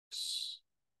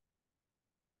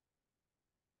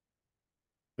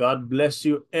God bless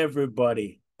you,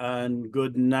 everybody, and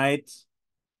good night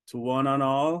to one and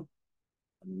all.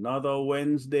 Another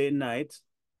Wednesday night,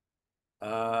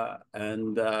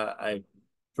 and I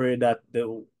pray that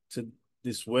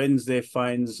this Wednesday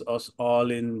finds us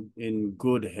all in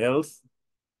good health,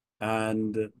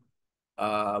 and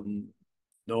um,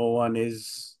 no one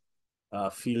is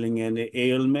feeling any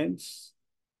ailments,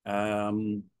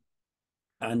 um,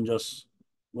 and just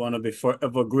want to be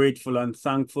forever grateful and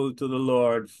thankful to the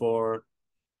Lord for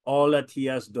all that he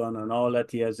has done and all that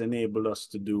he has enabled us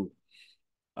to do.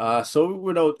 So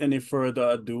without any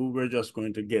further ado, we're just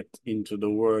going to get into the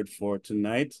word for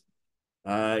tonight.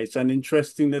 It's an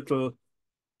interesting little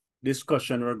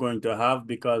discussion we're going to have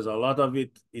because a lot of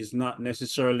it is not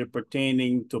necessarily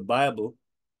pertaining to Bible,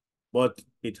 but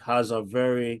it has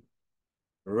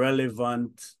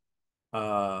relevant,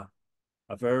 uh,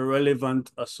 a very relevant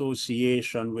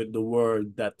association with the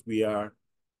word that we are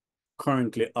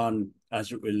currently on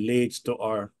as it relates to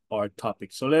our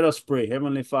topic. So let us pray.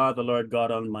 Heavenly Father, Lord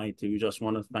God Almighty, we just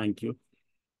want to thank you,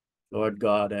 Lord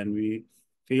God, and we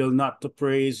fail not to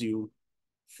praise you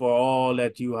for all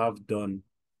that you have done,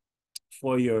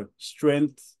 for your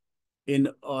strength in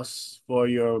us, for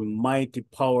your mighty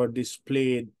power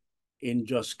displayed in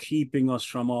just keeping us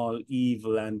from all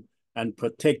evil and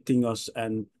protecting us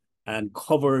and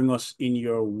covering us in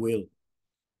your will.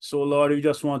 So, Lord, we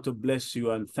just want to bless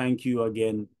you and thank you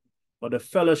again for the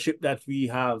fellowship that we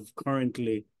have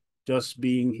currently, just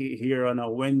being here on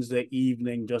a Wednesday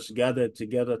evening, just gathered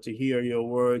together to hear your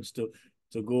words, to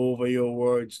go over your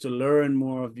words, to learn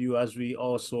more of you as we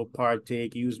also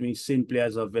partake. Use me simply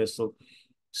as a vessel.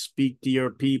 Speak to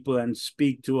your people and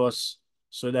speak to us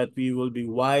so that we will be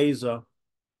wiser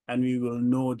and we will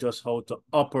know just how to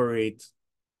operate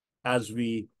as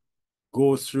we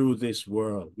go through this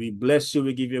world. We bless you.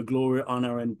 We give you glory,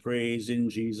 honor, and praise in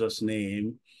Jesus'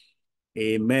 name.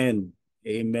 Amen.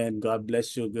 Amen. God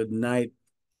bless you. Good night.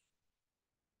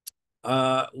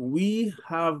 We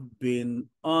have been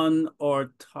on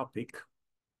our topic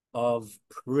of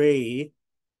pray,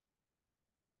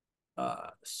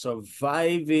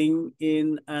 surviving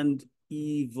in an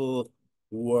evil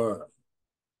world.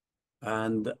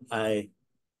 And I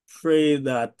pray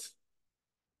that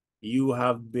you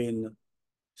have been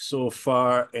so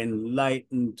far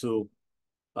enlightened to,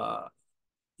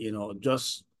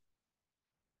 just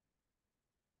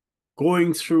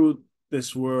going through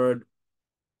this word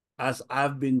as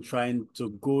I've been trying to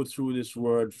go through this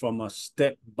word from a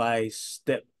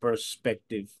step-by-step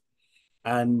perspective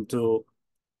and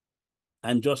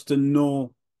just to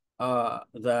know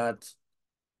that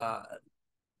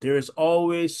there is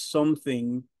always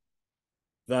something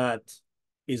that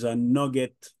is a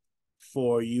nugget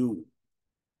for you.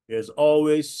 There's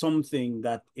always something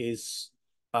that is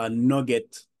a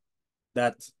nugget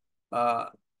that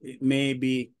it may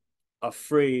be a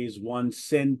phrase, one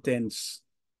sentence,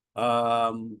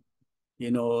 it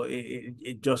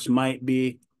just might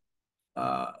be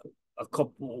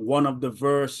one of the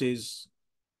verses,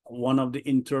 one of the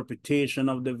interpretation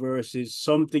of the verses.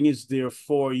 Something is there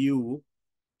for you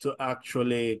to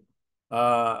actually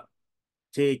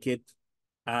take it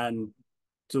and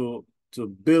to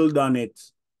build on it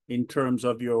in terms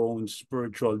of your own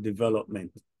spiritual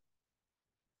development.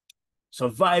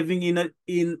 Surviving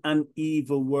in an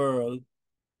evil world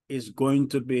is going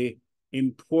to be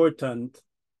important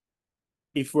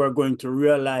if we're going to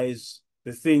realize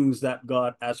the things that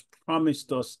God has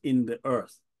promised us in the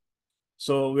earth.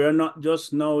 So we're not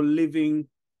just now living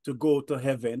to go to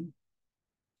heaven.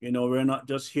 We're not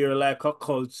just here like a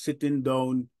cult sitting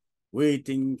down,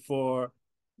 waiting for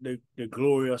the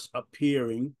glorious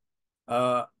appearing,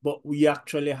 but we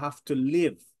actually have to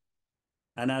live.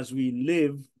 And as we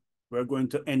live, we're going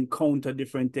to encounter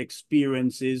different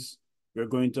experiences. We're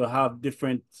going to have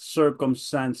different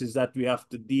circumstances that we have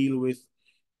to deal with.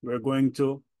 We're going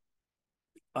to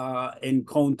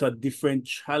encounter different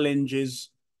challenges,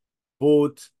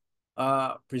 both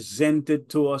presented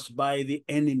to us by the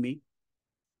enemy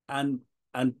and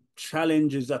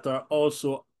challenges that are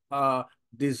also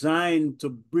designed to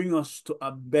bring us to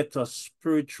a better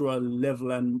spiritual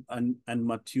level and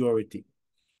maturity.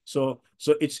 So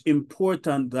it's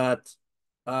important that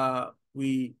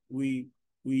we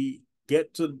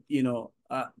get to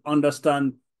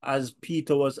understand, as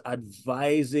Peter was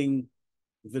advising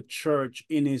the church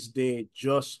in his day,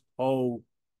 just how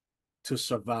to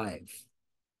survive.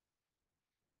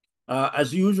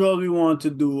 As usual, we want to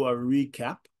do a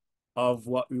recap of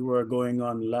what we were going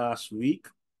on last week.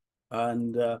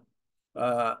 And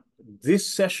this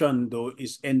session, though,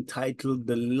 is entitled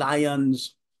The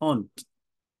Lion's Hunt.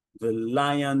 The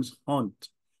Lion's Hunt.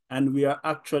 and we are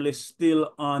actually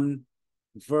still on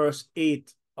verse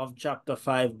 8 of chapter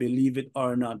 5, believe it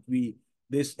or not.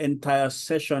 This entire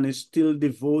session is still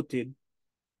devoted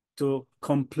to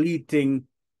completing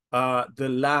the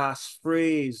last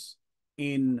phrase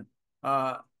in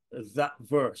that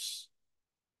verse.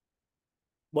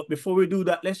 But before we do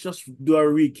that, let's just do a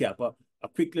recap, a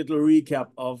quick little recap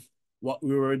of what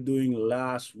we were doing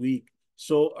last week.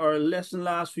 So our lesson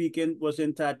last weekend was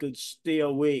entitled Stay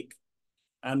Awake.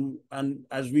 And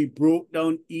as we broke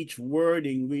down each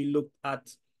wording, we looked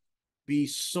at be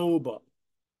sober,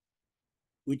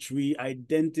 which we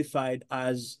identified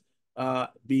as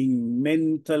being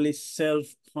mentally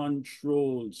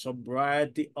self-controlled,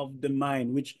 sobriety of the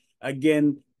mind, which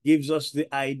again gives us the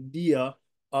idea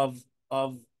of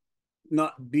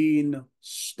not being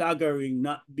staggering,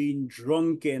 not being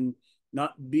drunken,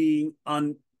 not being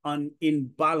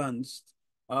imbalanced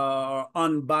or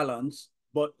unbalanced,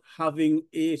 but having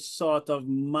a sort of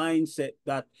mindset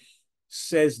that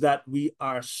says that we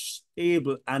are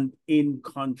stable and in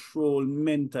control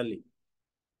mentally.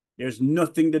 There's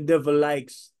nothing the devil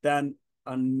likes than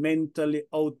a mentally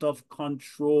out of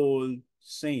control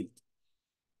saint.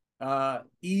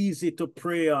 Easy to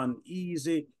prey on,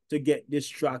 easy to get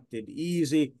distracted,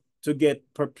 easy to get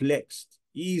perplexed,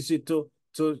 easy to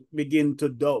begin to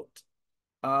doubt.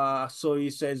 So he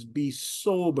says, be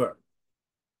sober.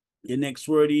 The next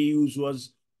word he used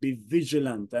was be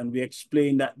vigilant. And we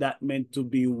explained that that meant to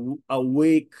be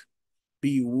awake,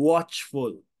 be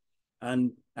watchful.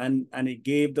 And it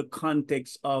gave the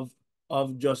context of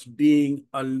just being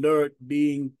alert,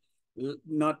 being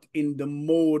not in the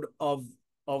mode of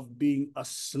being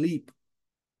asleep.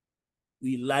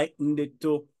 We likened it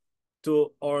to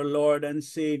our Lord and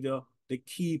Savior, the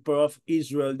keeper of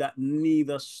Israel, that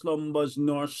neither slumbers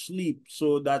nor sleep.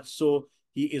 So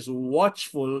he is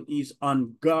watchful, he's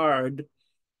on guard,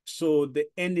 so the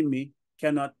enemy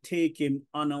cannot take him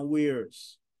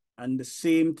unawares. And the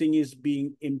same thing is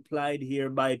being implied here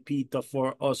by Peter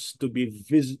for us to be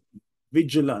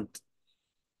vigilant.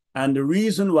 And the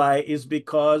reason why is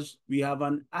because we have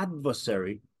an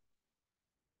adversary.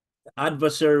 The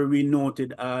adversary we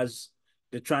noted as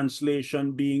the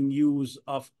translation being used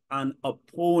of an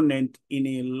opponent in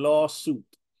a lawsuit.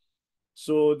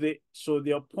 So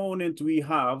the opponent we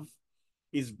have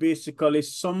is basically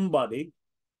somebody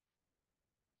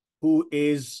who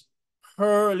is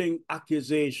hurling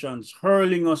accusations,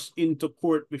 hurling us into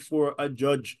court before a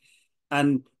judge,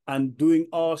 and doing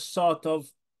all sort of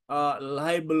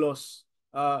libelous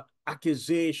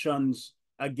accusations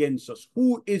against us.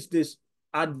 Who is this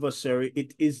adversary?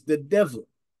 It is the devil.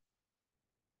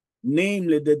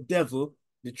 Namely, the devil,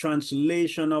 the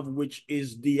translation of which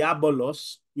is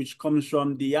diabolos, which comes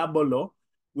from diabolo,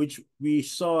 which we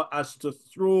saw as to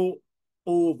throw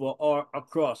over or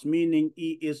across, meaning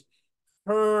he is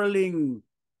hurling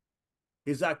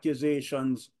his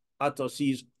accusations at us.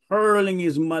 He's hurling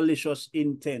his malicious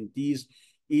intent. He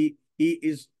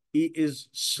is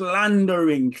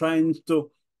slandering, trying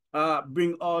to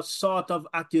bring all sort of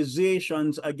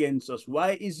accusations against us.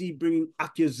 Why is he bringing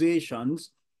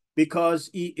accusations? Because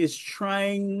he is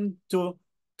trying to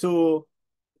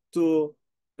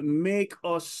make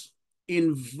us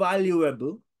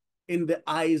invaluable in the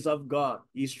eyes of God.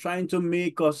 He's trying to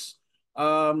make us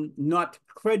not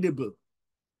credible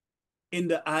in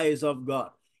the eyes of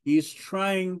God. He's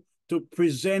trying to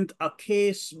present a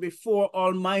case before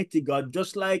Almighty God,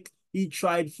 just like he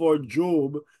tried for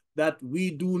Job, that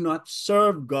we do not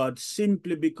serve God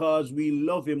simply because we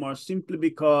love him or simply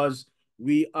because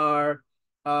we are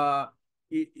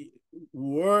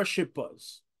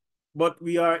worshippers, but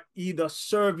we are either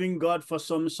serving God for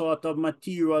some sort of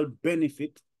material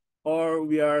benefit, or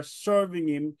we are serving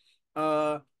him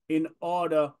in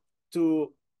order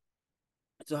to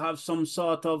have some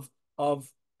sort of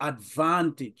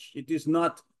advantage. It is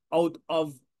not out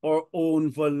of our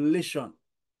own volition.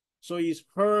 So he's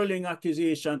hurling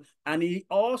accusation, and he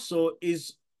also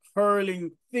is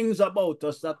hurling things about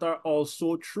us that are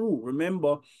also true.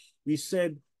 Remember, we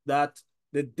said that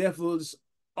the devil's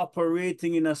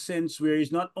operating in a sense where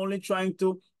he's not only trying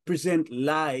to present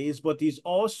lies, but he's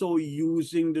also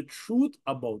using the truth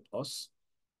about us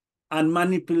and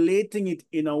manipulating it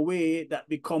in a way that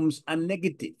becomes a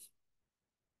negative.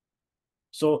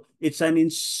 So it's an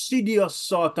insidious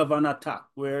sort of an attack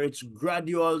where it's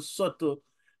gradual, subtle,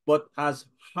 but has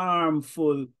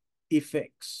harmful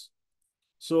effects.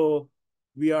 So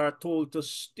we are told to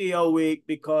stay awake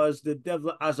because the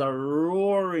devil has a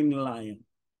roaring lion.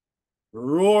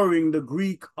 Roaring, the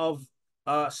Greek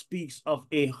speaks of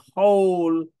a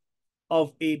howl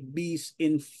of a beast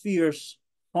in fierce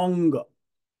hunger.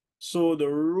 So the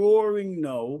roaring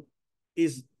now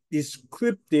is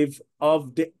descriptive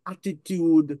of the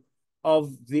attitude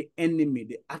of the enemy,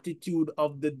 the attitude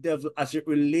of the devil as it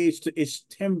relates to his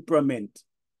temperament.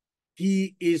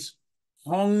 He is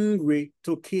hungry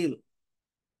to kill.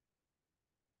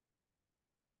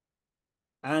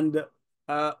 And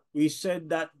we said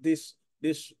that this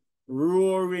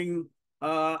roaring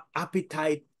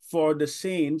appetite for the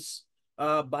saints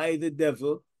by the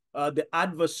devil, the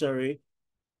adversary,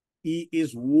 he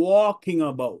is walking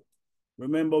about.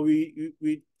 Remember, we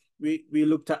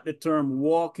looked at the term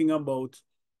walking about,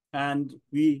 and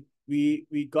we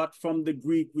got from the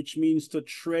Greek, which means to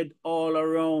tread all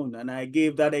around. And I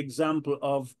gave that example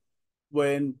of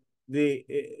when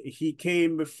he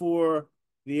came before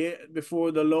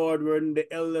the Lord, when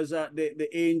the elders had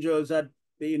the angels had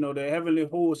the heavenly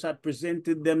hosts had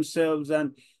presented themselves,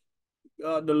 and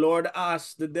the Lord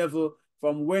asked the devil,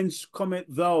 "From whence cometh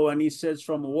thou?" And he says,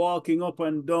 "From walking up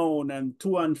and down and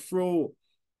to and fro."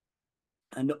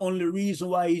 And the only reason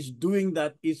why he's doing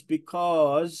that is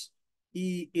because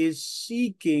he is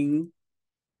seeking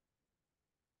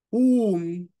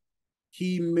whom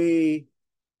he may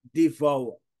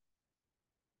devour.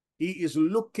 He is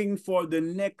looking for the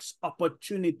next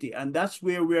opportunity. And that's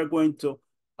where we're going to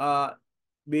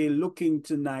be looking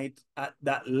tonight at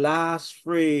that last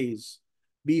phrase,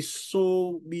 be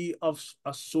of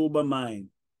a sober mind.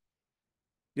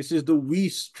 This is the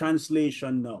Weiss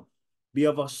translation now. Be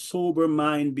of a sober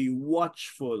mind, be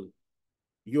watchful.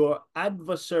 Your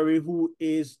adversary, who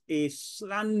is a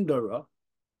slanderer,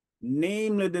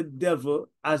 namely the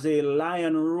devil, as a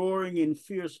lion roaring in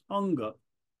fierce hunger,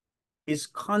 is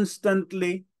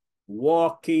constantly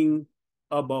walking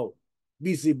about,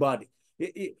 busybody.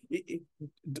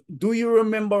 Do you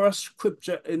remember a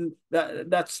scripture in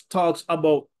that talks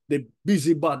about the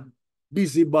busybody?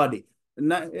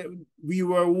 We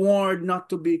were warned not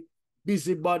to be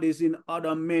busybodies in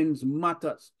other men's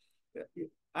matters.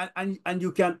 And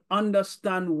you can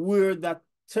understand where that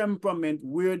temperament,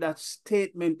 where that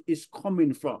statement is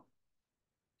coming from,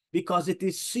 because it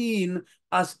is seen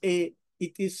as a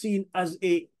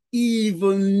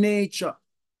evil nature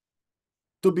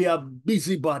to be a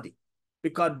busybody,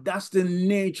 because that's the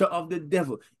nature of the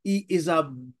devil. He is a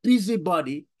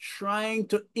busybody trying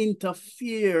to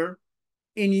interfere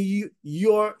in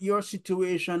your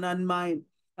situation and mine,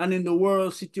 and in the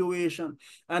world situation.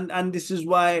 And this is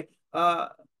why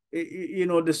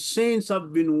the saints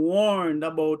have been warned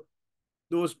about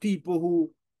those people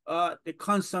who they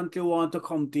constantly want to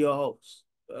come to your house.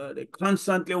 They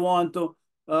constantly want to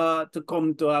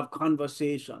come to have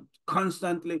conversation,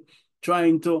 constantly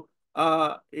trying to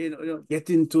get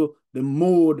into the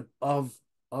mode of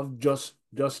just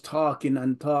talking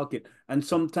and talking. And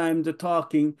sometimes the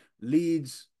talking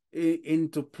leads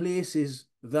into places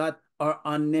that are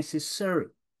unnecessary.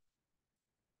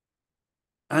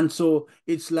 And so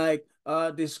it's like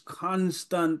this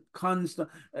constant,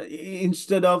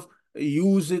 instead of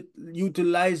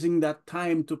utilizing that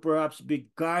time to perhaps be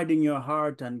guarding your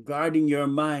heart and guarding your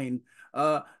mind,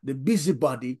 the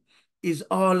busybody is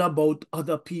all about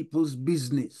other people's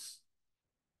business.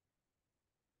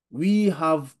 We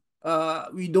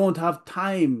don't have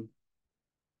time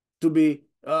to be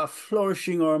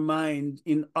flourishing our mind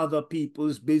in other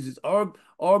people's business.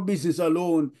 Our business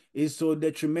alone is so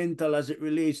detrimental as it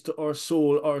relates to our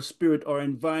soul, our spirit, our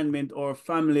environment, our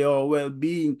family, our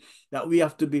well-being, that we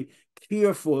have to be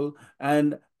careful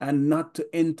and not to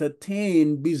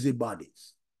entertain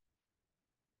busybodies,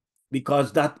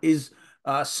 because that is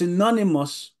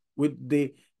synonymous with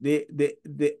the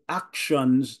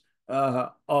actions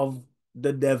of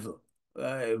the devil.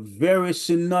 Very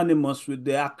synonymous with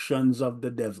the actions of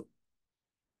the devil,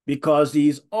 because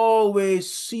he's always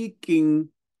seeking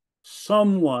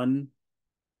someone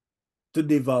to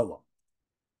devour.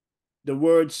 The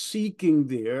word seeking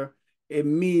there, it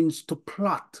means to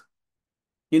plot.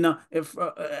 If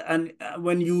and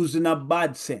when used in a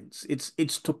bad sense,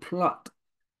 it's to plot,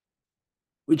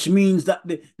 which means that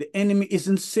the enemy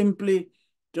isn't simply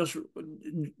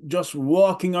just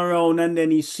walking around and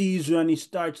then he sees you and he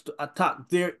starts to attack.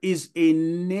 There is a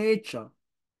nature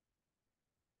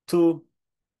to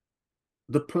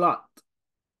the plot.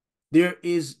 There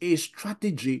is a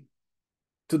strategy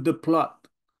to the plot.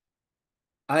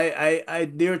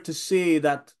 I dare to say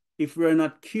that if we're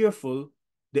not careful,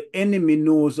 the enemy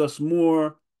knows us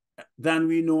more than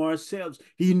we know ourselves.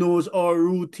 He knows our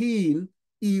routine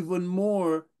even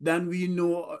more than we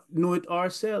know it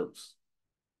ourselves.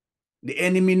 The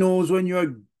enemy knows when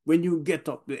you get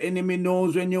up. The enemy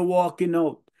knows when you're walking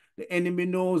out. The enemy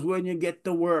knows when you get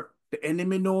to work. The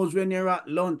enemy knows when you're at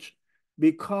lunch.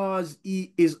 because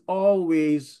he is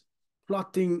always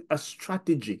plotting a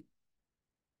strategy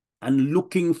and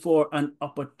looking for an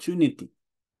opportunity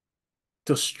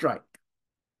to strike.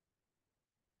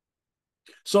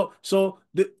 So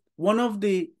one of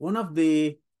the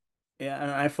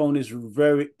and I found this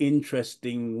very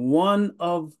interesting. One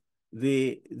of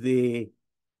the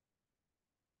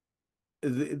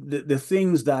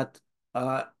things that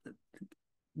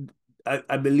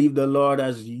I believe the Lord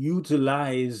has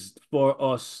utilized for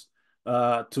us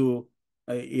to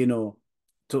you know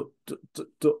to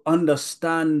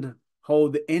understand how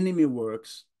the enemy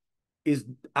works is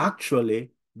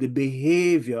actually the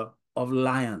behavior of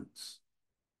lions.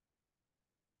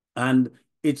 And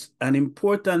it's an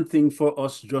important thing for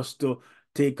us just to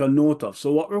take a note of.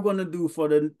 So what we're going to do for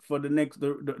the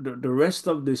rest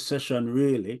of this session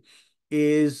really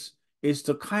is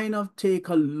to kind of take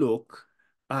a look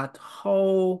at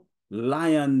how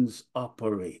lions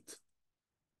operate.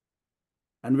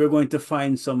 And we're going to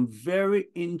find some very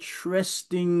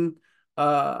interesting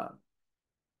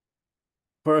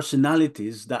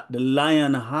personalities that the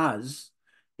lion has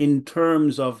in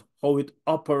terms of how it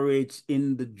operates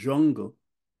in the jungle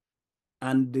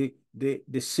and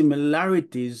the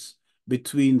similarities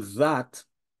between that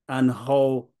and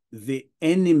how the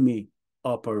enemy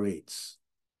operates,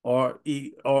 or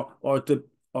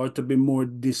to be more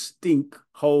distinct,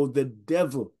 how the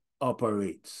devil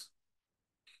operates.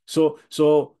 So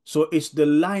it's the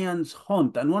lion's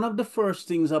hunt. And one of the first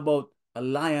things about a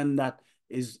lion that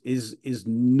is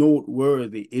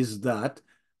noteworthy is that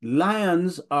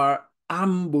lions are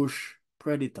ambush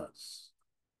predators.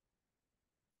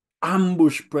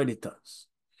 Ambush predators.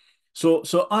 So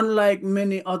unlike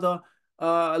many other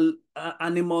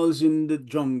animals in the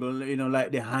jungle,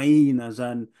 like the hyenas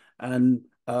and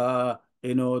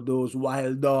those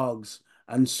wild dogs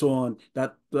and so on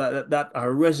that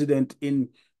are resident in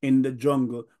the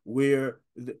jungle, where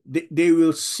they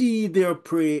will see their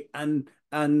prey, and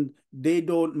they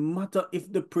don't matter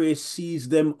if the prey sees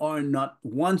them or not.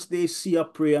 Once they see a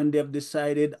prey and they've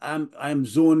decided I'm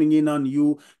zoning in on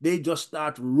you, they just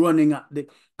start running at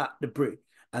the prey.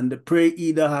 And the prey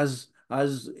either has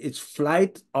its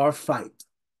flight or fight.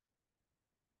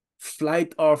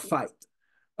 Flight or fight.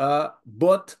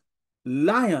 But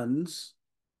lions,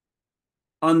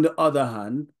 on the other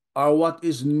hand, are what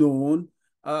is known,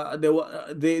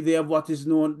 they have what is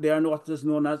known, they are what is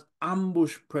known as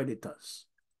ambush predators.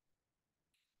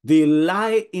 They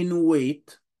lie in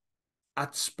wait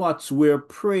at spots where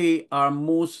prey are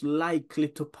most likely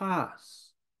to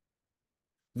pass.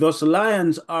 Thus,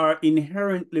 lions are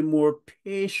inherently more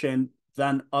patient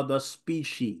than other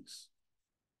species.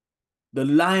 The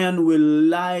lion will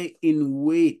lie in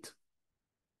wait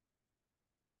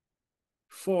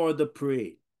for the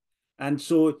prey. And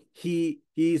so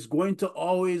he's going to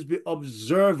always be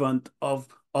observant of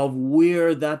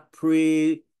where that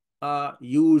prey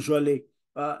usually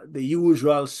the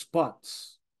usual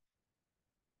spots.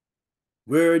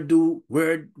 Where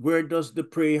does the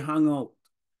prey hang out?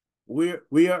 Where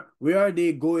are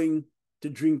they going to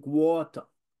drink water?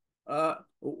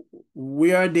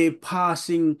 Where are they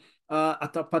passing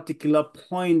at a particular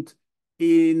point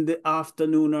in the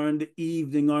afternoon or in the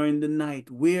evening or in the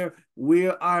night? Where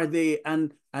are they?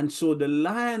 And so the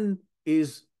lion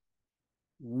is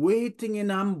waiting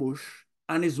in ambush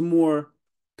and is more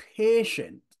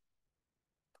patient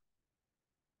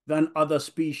than other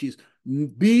species.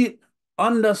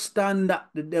 Understand that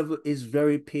the devil is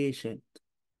very patient.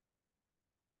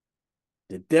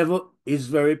 The devil is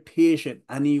very patient,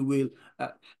 and he will.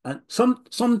 And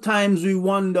sometimes we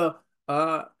wonder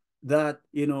that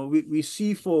we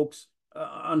see folks,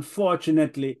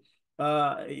 unfortunately,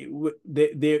 they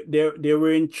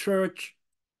were in church,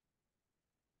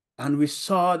 and we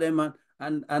saw them,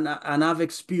 and I've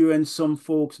experienced some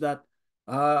folks that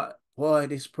boy,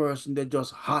 this person, they're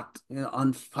just hot,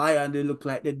 on fire, and they look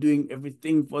like they're doing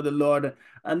everything for the Lord.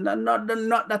 And not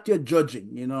that you're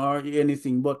judging, or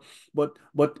anything, but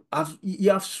you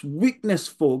have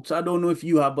witnessed folks. I don't know if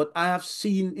you have, but I have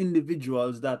seen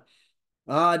individuals that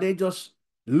they just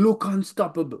look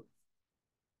unstoppable.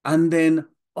 And then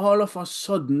all of a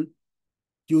sudden,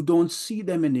 you don't see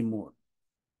them anymore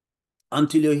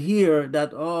until you hear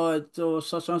that, oh, it's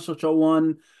such and such a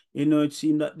one, it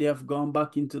seemed that they have gone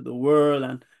back into the world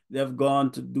and they've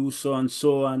gone to do so and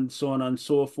so and so on and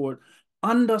so forth.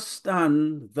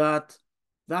 Understand that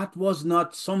that was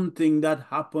not something that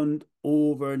happened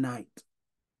overnight.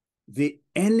 The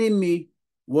enemy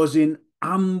was in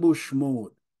ambush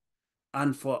mode.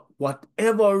 And for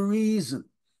whatever reason,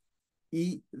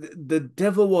 the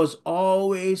devil was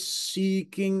always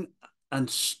seeking and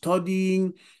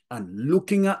studying and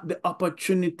looking at the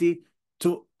opportunity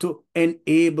to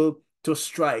enable to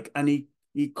strike. And he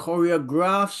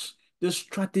choreographs the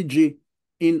strategy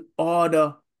in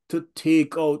order to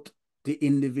take out the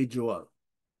individual.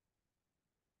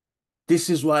 This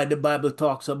is why the Bible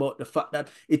talks about the fact that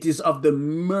it is of the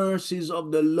mercies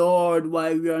of the Lord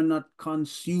why we are not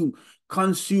consumed.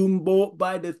 Consumed both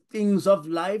by the things of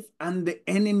life and the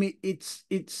enemy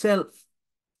itself.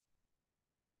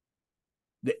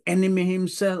 The enemy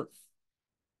himself.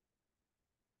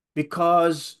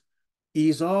 Because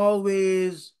he's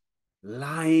always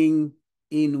lying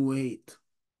in wait.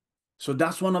 So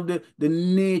that's one of the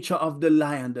nature of the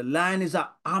lion. The lion is an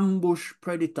ambush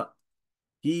predator.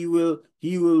 He will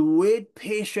wait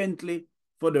patiently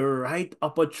for the right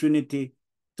opportunity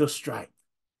to strike.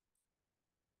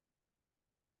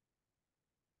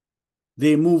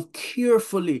 They move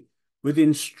carefully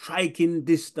within striking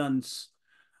distance.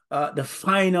 The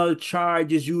final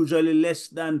charge is usually less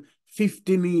than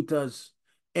 50 meters.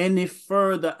 Any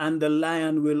further and the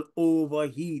lion will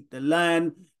overheat. The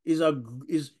lion is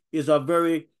a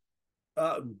very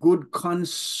good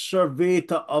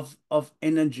conservator of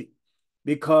energy,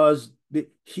 because the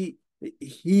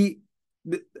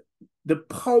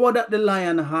power that the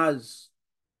lion has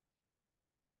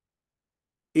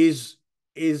is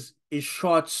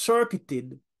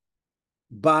short-circuited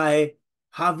by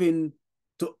having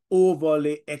to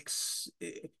overly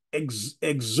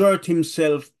exert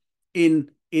himself in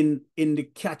the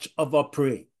catch of a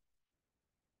prey.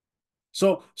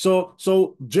 So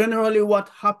generally what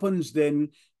happens then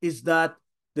is that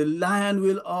the lion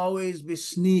will always be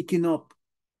sneaking up,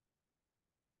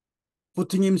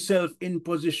 putting himself in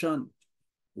position,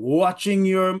 watching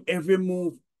your every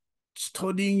move,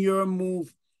 studying your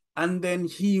move, and then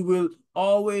he will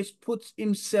always put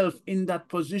himself in that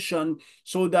position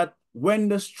so that when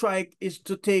the strike is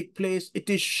to take place, it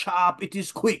is sharp, it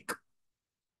is quick.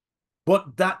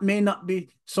 But that may not be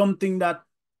something that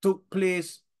took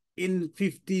place in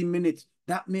 15 minutes.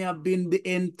 That may have been the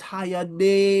entire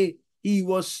day he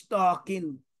was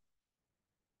stalking.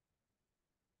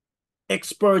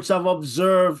 Experts have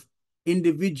observed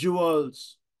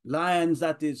individuals, lions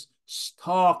that is,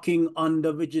 stalking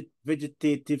under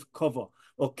vegetative cover,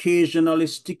 occasionally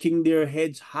sticking their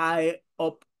heads high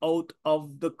up out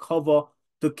of the cover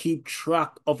to keep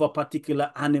track of a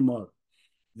particular animal.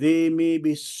 They may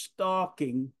be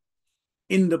stalking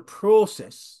in the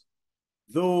process,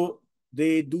 though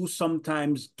they do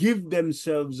sometimes give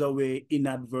themselves away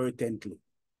inadvertently.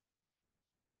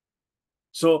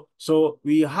 So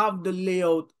we have the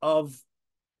layout of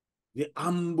the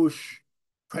ambush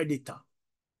predator.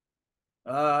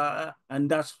 And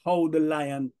that's how the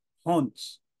lion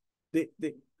hunts.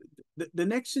 The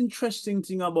next interesting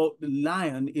thing about the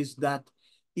lion is that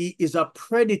he is a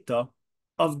predator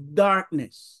of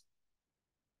darkness.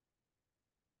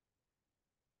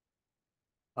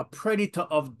 A predator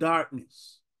of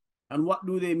darkness. And what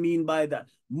do they mean by that?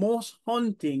 Most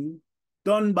hunting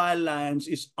done by lions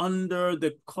is under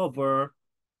the cover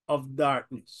of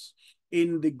darkness.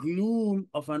 In the gloom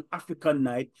of an African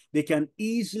night, they can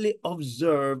easily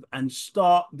observe and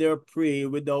stalk their prey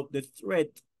without the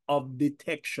threat of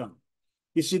detection.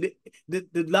 You see,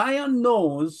 the lion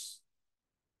knows,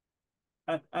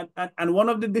 and one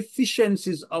of the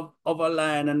deficiencies of a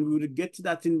lion, and we will get to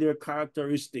that in their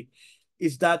characteristic,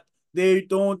 is that they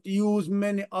don't use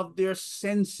many of their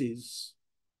senses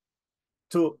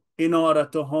in order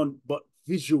to hunt, but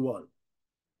visual.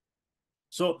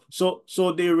 So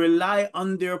they rely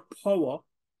on their power,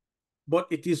 but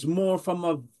it is more from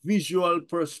a visual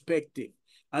perspective.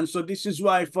 And so this is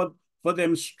why for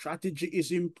them, strategy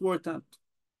is important.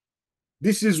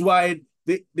 This is why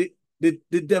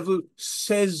the devil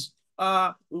says,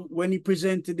 when he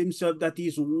presented himself, that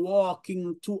he's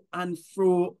walking to and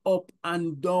fro, up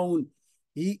and down.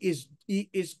 He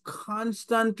is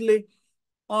constantly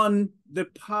on the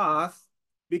path,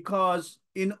 because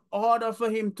in order for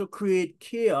him to create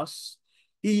chaos,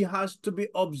 he has to be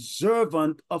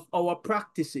observant of our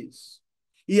practices.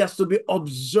 He has to be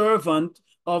observant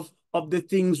of the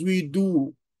things we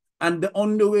do. And the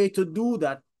only way to do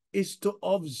that is to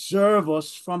observe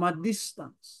us from a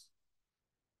distance.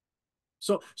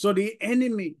 So the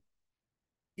enemy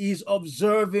is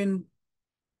observing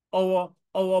our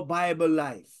Bible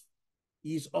life.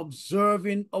 He's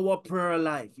observing our prayer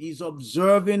life. He's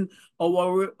observing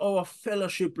our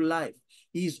fellowship life.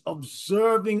 He's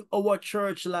observing our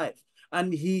church life.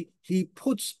 And he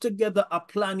puts together a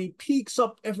plan. He peeks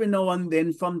up every now and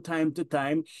then from time to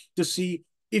time to see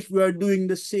if we are doing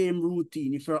the same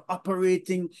routine, if we're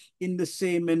operating in the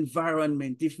same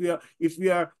environment, if we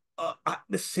are at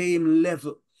the same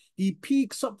level. He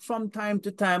peaks up from time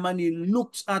to time and he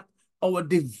looks at our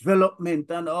development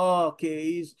and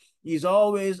okay, he's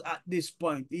always at this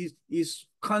point. He's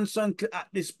constantly at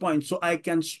this point, so I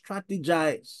can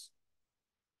strategize.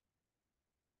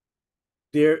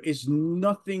 There is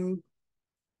nothing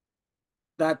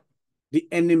that the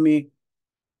enemy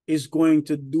is going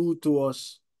to do to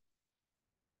us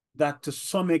that to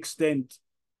some extent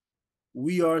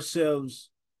we ourselves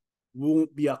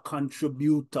won't be a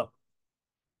contributor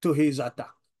to his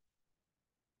attack.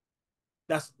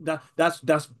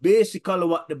 That's basically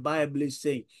what the Bible is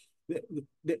saying.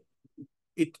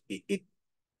 It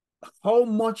how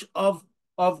much of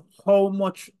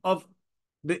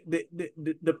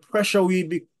the pressure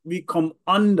we come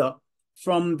under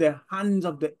from the hands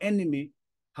of the enemy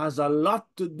has a lot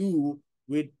to do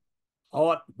with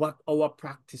what our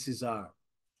practices are.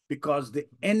 Because the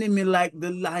enemy, like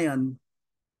the lion,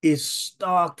 is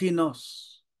stalking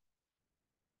us.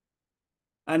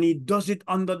 And he does it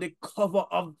under the cover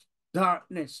of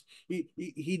darkness.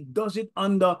 He does it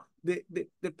under the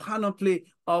panoply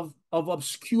of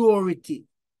obscurity.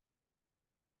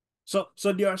 So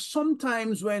there are some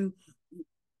times when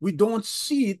we don't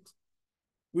see it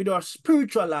with our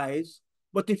spiritual eyes,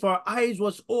 but if our eyes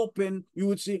was open, you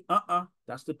would see,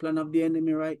 that's the plan of the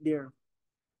enemy right there.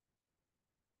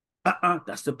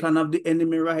 That's the plan of the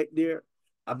enemy right there.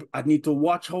 I need to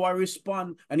watch how I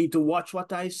respond. I need to watch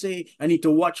what I say. I need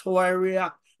to watch how I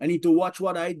react. I need to watch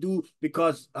what I do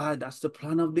because that's the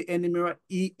plan of the enemy. Right?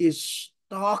 He is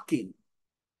stalking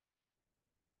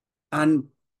and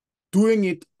doing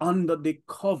it under the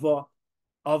cover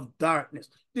of darkness.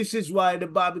 This is why the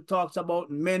Bible talks about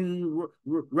men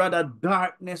rather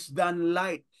darkness than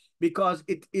light, because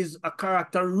it is a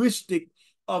characteristic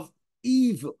of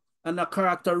evil and a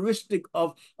characteristic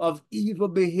of evil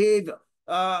behavior.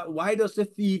 Why does the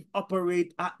thief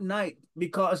operate at night?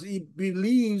 Because he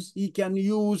believes he can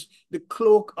use the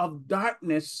cloak of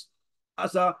darkness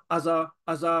as a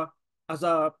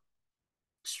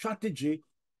strategy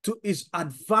to his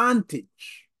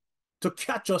advantage, to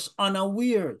catch us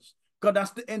unawares.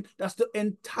 Because that's the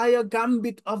entire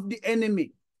gambit of the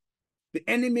enemy. The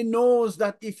enemy knows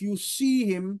that if you see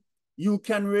him, you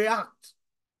can react.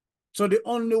 So the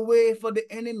only way for the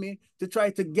enemy to try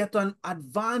to get an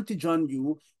advantage on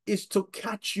you is to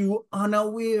catch you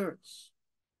unawares.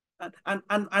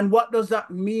 And what does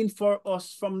that mean for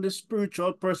us from the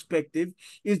spiritual perspective?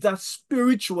 Is that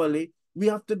spiritually, we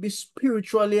have to be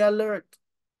spiritually alert.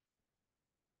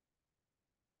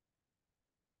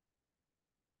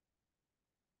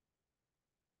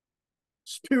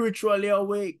 Spiritually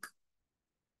awake.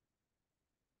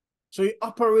 So he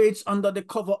operates under the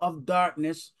cover of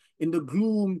darkness. In the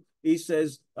gloom, he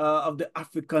says, of the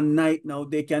African night now,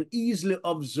 they can easily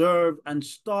observe and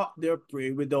stalk their prey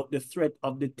without the threat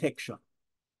of detection.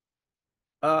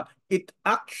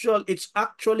 It's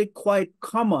actually quite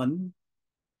common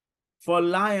for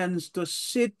lions to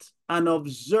sit and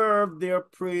observe their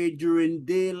prey during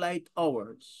daylight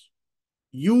hours,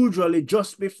 usually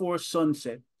just before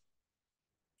sunset.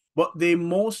 But they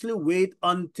mostly wait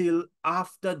until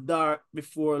after dark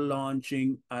before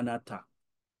launching an attack.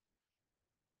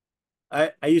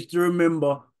 I used to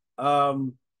remember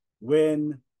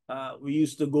when we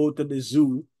used to go to the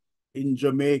zoo in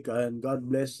Jamaica, and God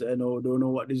bless, don't know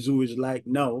what the zoo is like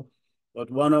now, but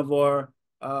one of our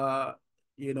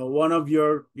one of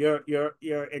your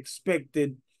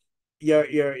expected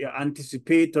your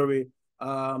anticipatory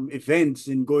events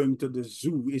in going to the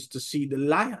zoo is to see the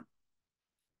lion.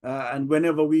 And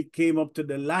whenever we came up to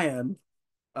the lion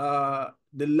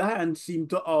seemed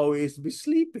to always be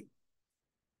sleeping.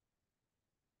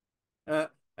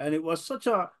 And it was such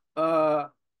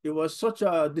a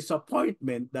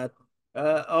disappointment that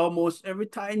almost every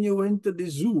time you went to the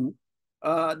zoo,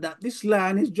 that this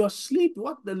lion is just sleeping.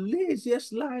 What the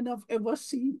laziest lion I've ever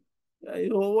seen. I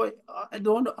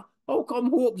don't know. How come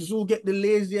Hope Zoo get the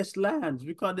laziest lions?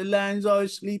 Because the lions are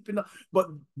always sleeping. But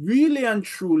really and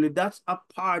truly, that's a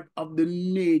part of the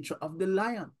nature of the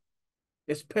lion,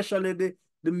 especially the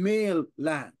male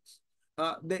lions.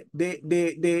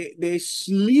 They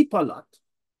sleep a lot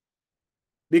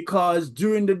because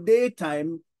during the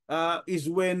daytime is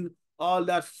when all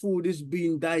that food is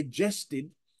being digested.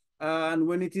 And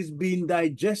when it is being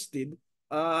digested,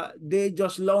 they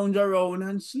just lounge around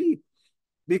and sleep.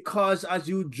 Because as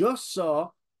you just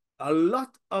saw, a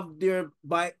lot of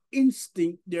by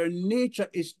instinct, their nature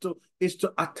is to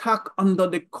attack under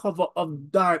the cover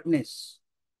of darkness.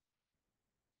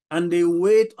 And they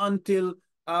wait until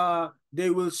they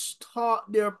will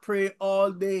stalk their prey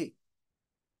all day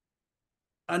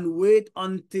and wait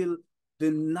until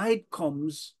the night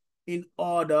comes in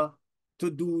order to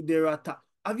do their attack.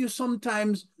 Have you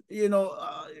sometimes,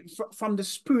 from the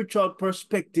spiritual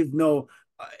perspective now,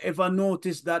 ever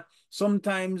noticed that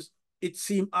sometimes it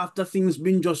seems after things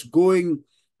been just going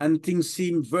and things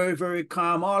seem very, very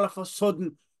calm, all of a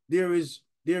sudden there is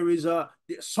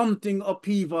something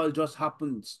upheaval just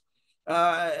happens.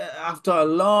 After a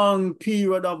long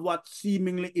period of what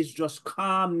seemingly is just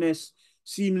calmness,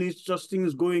 seemingly it's just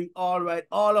things going all right,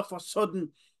 all of a sudden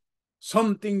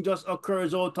something just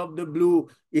occurs out of the blue.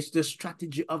 It's the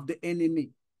strategy of the enemy.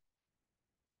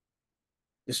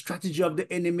 The strategy of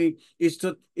the enemy is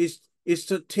to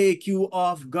take you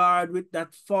off guard with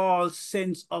that false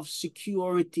sense of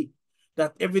security,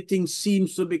 that everything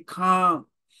seems to be calm.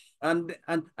 And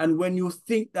when you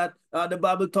think that the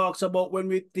Bible talks about when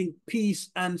we think peace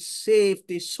and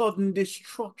safety, sudden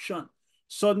destruction,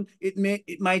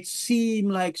 it might seem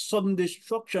like sudden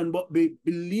destruction, but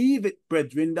believe it,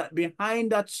 brethren, that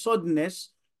behind that suddenness,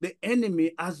 the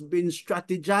enemy has been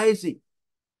strategizing.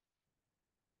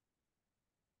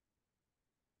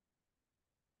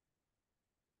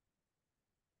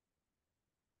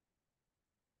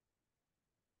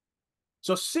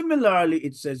 So similarly,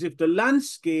 it says, if the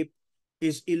landscape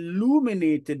is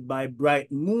illuminated by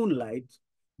bright moonlight,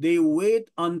 they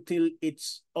wait until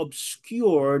it's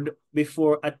obscured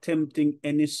before attempting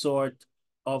any sort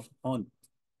of hunt.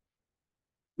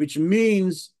 Which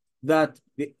means that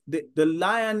the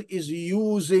lion is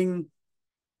using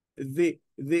the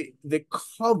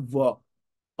cover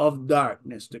of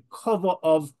darkness, the cover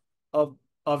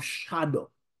of shadow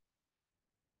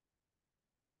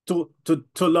to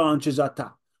launch his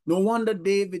attack. No wonder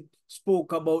David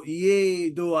spoke about,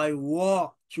 yea, though I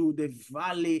walk through the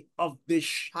valley of the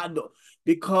shadow,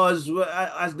 because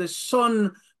as the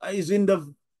sun is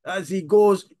as he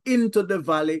goes into the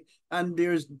valley, and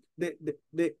there's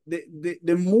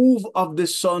the move of the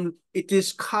sun, it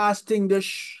is casting the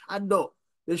shadow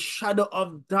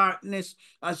of darkness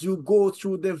as you go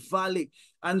through the valley.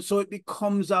 And so it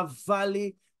becomes a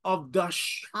valley of the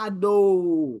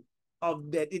shadow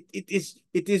of death. It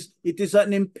is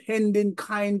an impending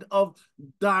kind of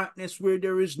darkness where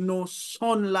there is no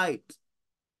sunlight.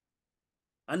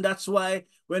 And that's why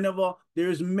whenever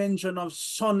there is mention of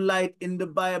sunlight in the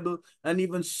Bible, and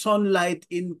even sunlight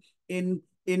in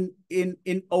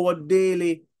our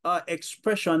daily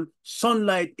expression,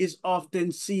 sunlight is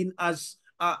often seen as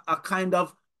a kind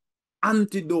of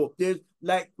antidote. There's,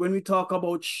 like when we talk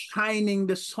about shining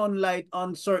the sunlight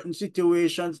on certain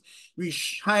situations, we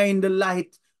shine the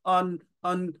light on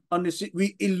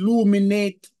we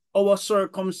illuminate our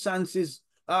circumstances.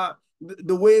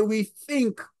 The way we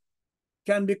think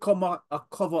can become a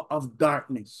cover of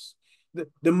darkness.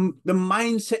 The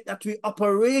mindset that we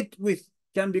operate with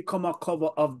can become a cover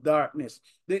of darkness.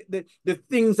 The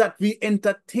things that we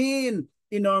entertain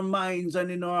in our minds and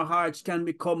in our hearts can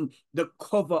become the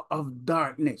cover of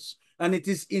darkness. And it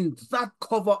is in that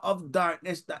cover of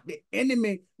darkness that the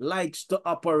enemy likes to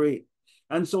operate.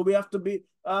 And so we have to be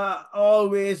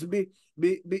always be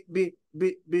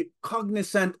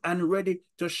cognizant and ready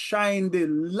to shine the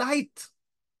light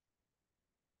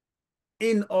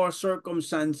in our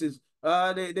circumstances.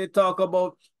 They talk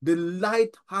about the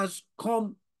light has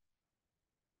come.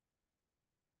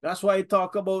 That's why I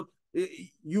talk about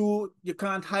you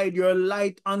can't hide your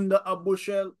light under a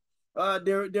bushel.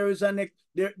 There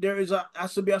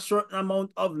has to be a certain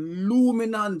amount of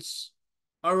luminance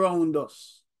around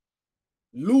us.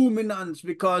 Luminance,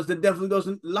 because the devil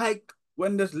doesn't like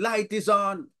when the light is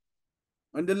on.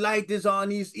 When the light is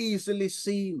on, he's easily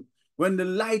seen. When the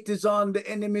light is on, the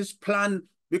enemy's plan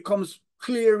becomes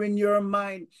clear in your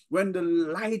mind. When the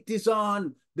light is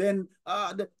on, then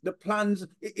the plans,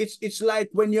 it's like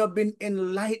when you've been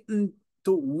enlightened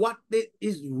to what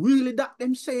is really that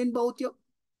them saying about you.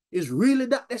 Is really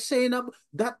that they're saying about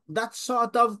that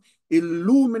sort of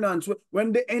illuminance.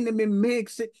 When the enemy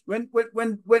makes it, when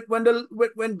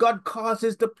God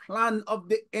causes the plan of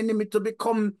the enemy to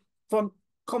come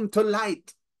to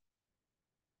light,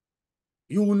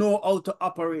 you know how to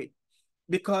operate.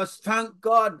 Because thank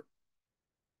God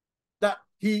that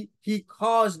he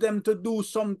caused them to do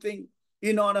something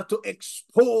in order to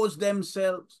expose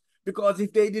themselves. Because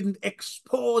if they didn't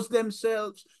expose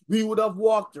themselves, we would have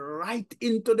walked right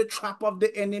into the trap of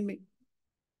the enemy.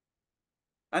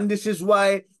 And this is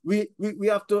why we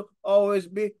have to always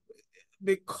be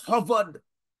covered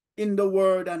in the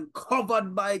word, and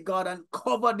covered by God, and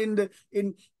covered in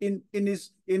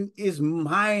his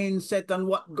mindset and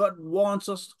what God wants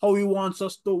us, how he wants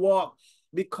us to walk.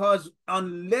 Because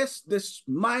unless this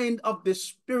mind of the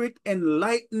Spirit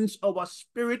enlightens our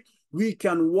spirit, we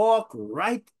can walk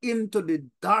right into the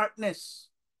darkness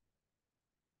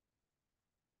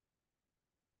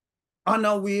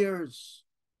unawares.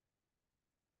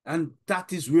 And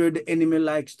that is where the enemy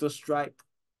likes to strike.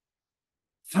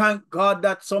 Thank God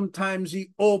that sometimes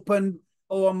he opened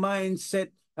our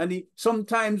mindset, and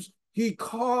sometimes he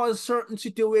caused certain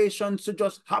situations to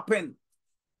just happen.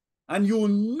 And you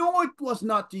know it was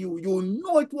not you. You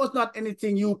know it was not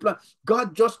anything you planned.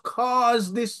 God just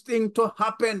caused this thing to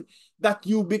happen, that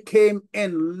you became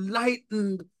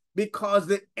enlightened, because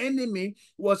the enemy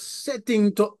was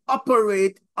setting to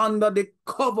operate under the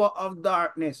cover of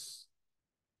darkness.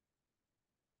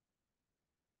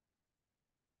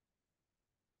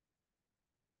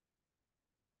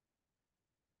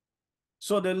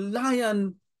 So the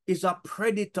lion is a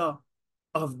predator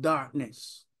of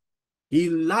darkness. He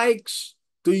likes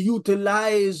to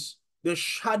utilize the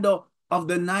shadow of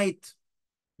the night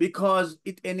because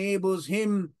it enables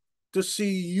him to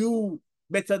see you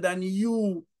better than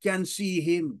you can see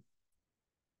him.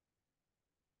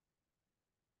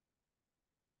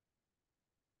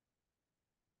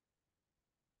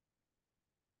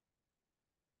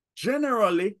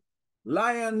 Generally,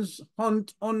 lions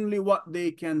hunt only what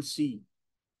they can see.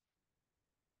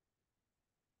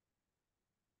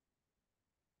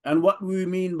 And what we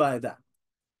mean by that?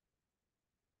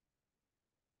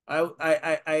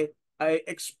 I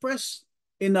expressed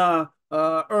in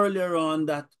earlier on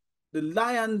that the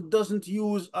lion doesn't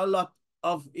use a lot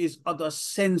of his other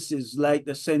senses, like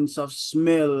the sense of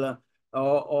smell,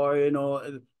 or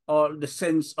or the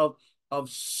sense of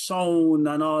sound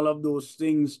and all of those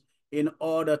things, in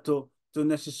order to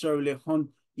necessarily hunt.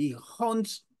 He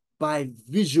hunts by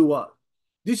visual.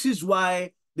 This is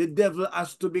why the devil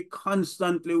has to be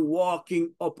constantly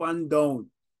walking up and down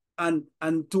and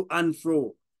to and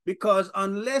fro, because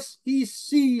unless he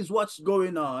sees what's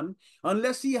going on,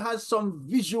 unless he has some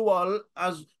visual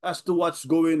as to what's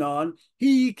going on,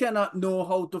 he cannot know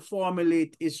how to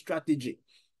formulate his strategy.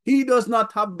 He does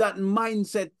not have that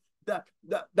mindset,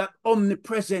 that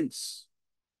omnipresence.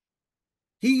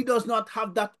 He does not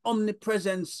have that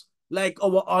omnipresence like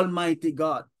our Almighty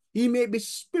God. He may be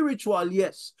spiritual,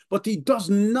 yes, but he does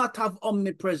not have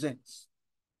omnipresence,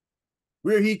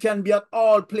 where he can be at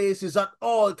all places at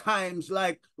all times,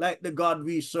 like the God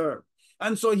we serve.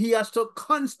 And so he has to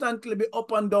constantly be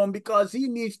up and down, because he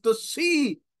needs to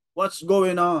see what's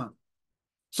going on.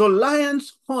 So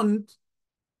lions hunt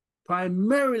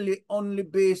primarily only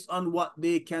based on what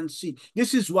they can see.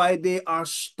 This is why they are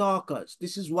stalkers.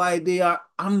 This is why they are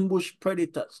ambush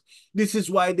predators. This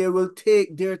is why they will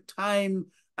take their time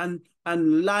and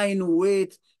line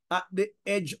wait at the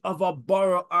edge of a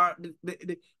burrow, or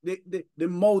the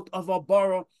mouth of a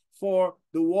burrow, for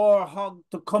the warhog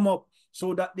to come up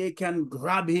so that they can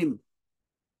grab him,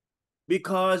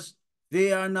 because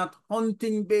they are not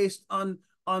hunting based on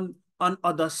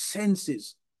other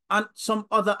senses. And some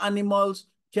other animals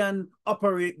can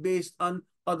operate based on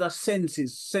other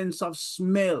senses, sense of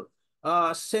smell,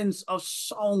 sense of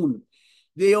sound.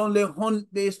 They only hunt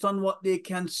based on what they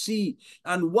can see.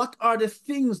 And what are the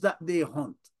things that they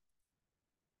hunt?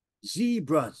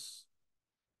 Zebras,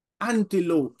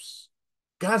 antelopes,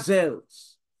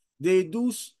 gazelles. They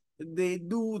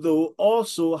do though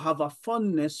also have a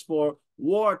fondness for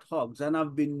warthogs, and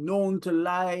have been known to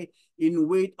lie in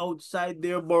wait outside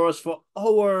their burrows for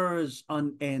hours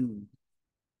on end.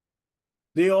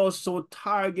 They also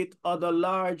target other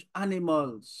large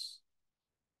animals,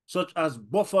 such as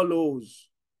buffaloes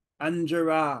and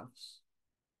giraffes.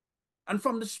 And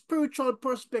from the spiritual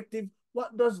perspective,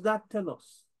 what does that tell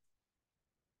us?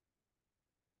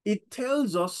 It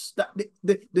tells us that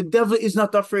the devil is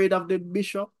not afraid of the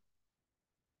bishop,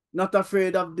 not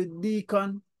afraid of the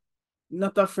deacon,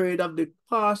 not afraid of the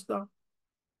pastor,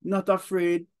 not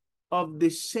afraid of the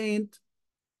saint,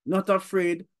 not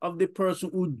afraid of the person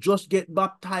who just get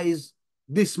baptized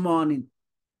this morning.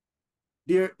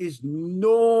 There is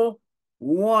no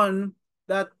one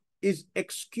that is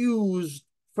excused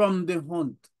from the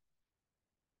hunt,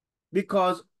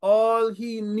 because all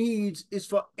he needs is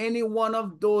for any one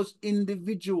of those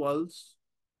individuals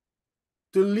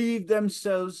to leave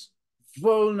themselves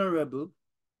vulnerable,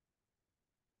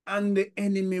 and the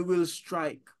enemy will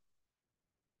strike.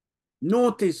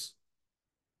 Notice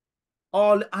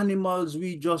all animals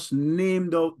we just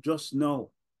named out just now.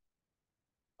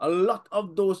 A lot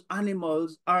of those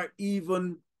animals are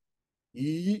even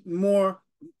more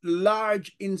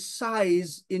large in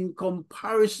size in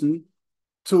comparison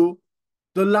to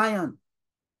the lion.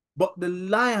 But the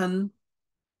lion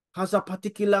has a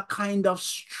particular kind of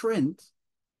strength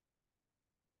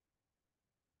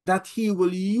that he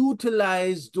will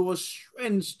utilize those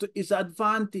strengths to his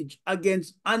advantage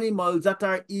against animals that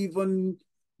are even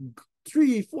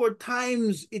 3, 4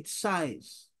 times its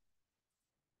size.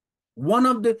 We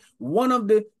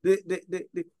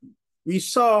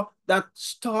saw that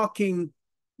stalking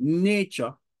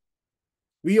nature.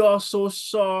 We also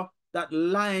saw that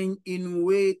lying in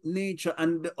wait nature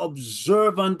and the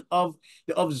observing of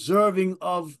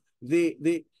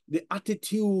the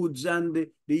attitudes and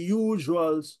the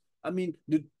usuals. I mean,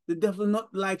 the devil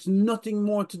not likes nothing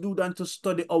more to do than to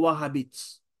study our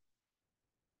habits.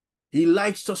 He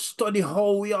likes to study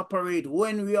how we operate,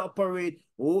 when we operate,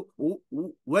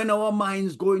 when our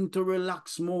minds go into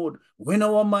relax mode, when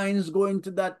our minds go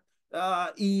into that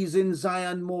ease in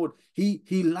Zion mode.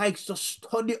 He likes to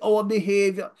study our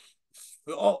behavior,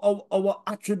 our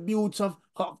attributes of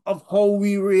how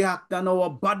we react and our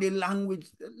body language.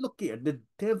 Look here, the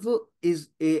devil is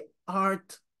a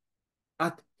art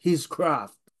at his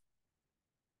craft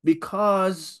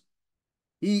because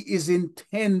he is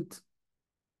intent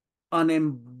on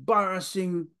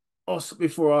embarrassing us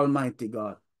before Almighty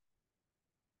God.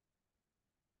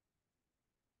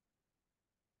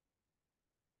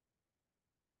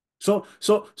 So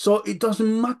it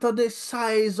doesn't matter the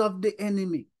size of the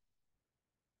enemy.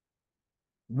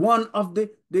 One of the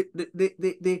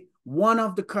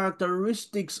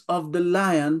characteristics of the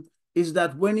lion is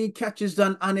that when he catches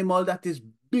an animal that is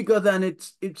bigger than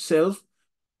itself,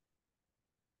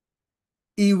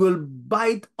 he will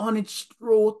bite on its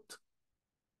throat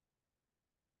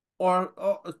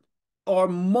or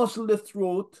muzzle the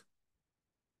throat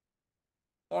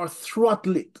or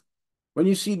throttle it. When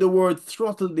you see the word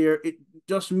throttle there, it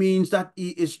just means that he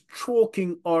is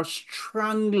choking or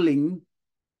strangling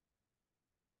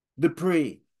the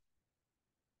prey.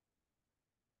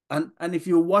 And if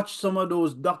you watch some of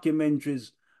those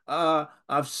documentaries,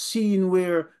 I've seen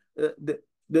where the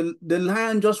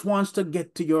lion just wants to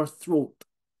get to your throat.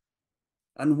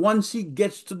 And once he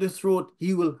gets to the throat,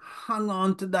 he will hang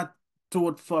on to that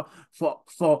throat for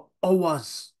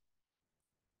hours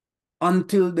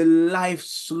until the life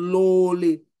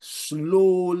slowly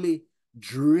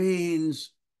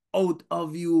drains out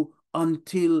of you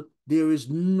until there is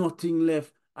nothing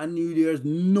left and there's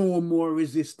no more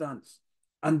resistance.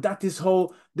 And that is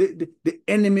how the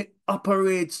enemy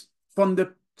operates from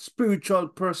the spiritual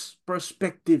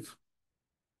perspective.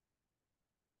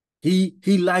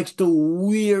 He likes to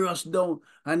wear us down,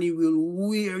 and he will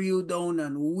wear you down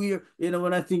and wear.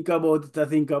 When I think about it, I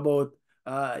think about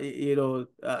there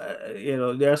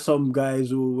are some guys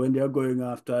who, when they're going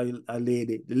after a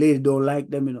lady, the lady don't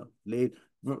like them, the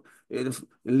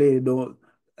lady don't.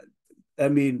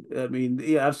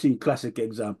 Yeah, I've seen classic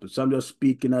examples. So I'm just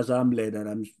speaking as I'm led,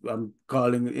 and I'm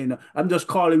calling, I'm just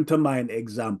calling to mind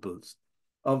examples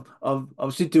of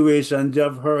situations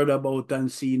you've heard about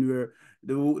and seen where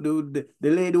the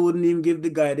lady wouldn't even give the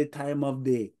guy the time of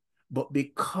day. But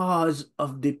because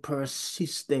of the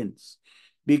persistence,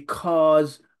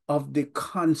 because of the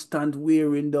constant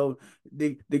wearing down,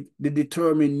 the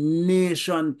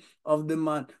determination of the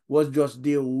man was just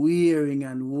there wearing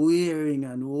and wearing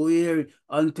and wearing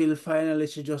until finally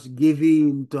she just gave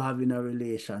in to having a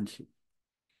relationship.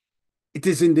 It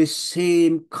is in the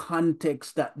same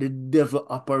context that the devil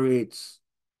operates.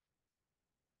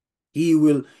 He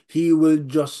will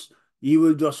just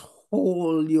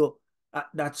hold you at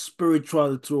that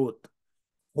spiritual throat.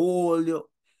 Hold you.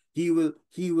 He will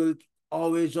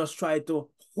always just try to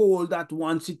hold that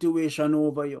one situation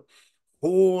over you.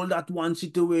 Hold that one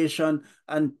situation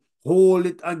and hold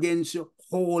it against you.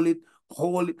 Hold it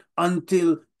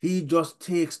until he just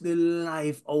takes the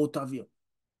life out of you.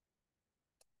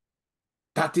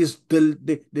 That is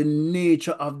the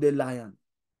nature of the lion.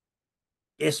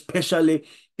 Especially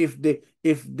if the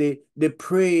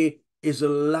prey is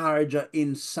larger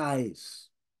in size.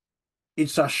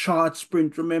 It's a short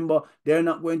sprint. Remember, they're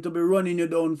not going to be running you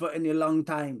down for any long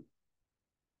time.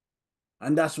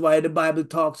 And that's why the Bible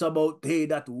talks about they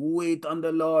that wait on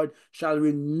the Lord shall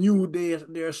renew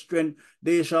their strength.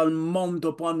 They shall mount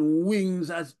upon wings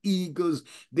as eagles.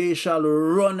 They shall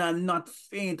run and not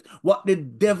faint. What the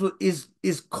devil is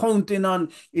counting on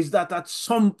is that at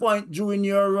some point during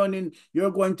your running,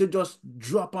 you're going to just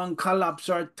drop and collapse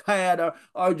or tired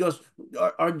or just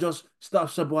stop.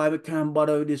 So boy, we can't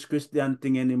bother with this Christian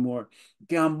thing anymore.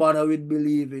 Can't bother with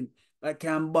believing. I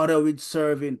can't bother with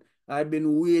serving. I've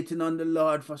been waiting on the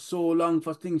Lord for so long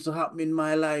for things to happen in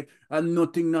my life and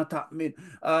nothing not happening.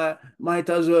 Might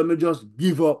as well me just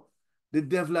give up. The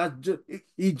devil has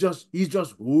he's just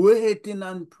waiting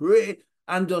and pray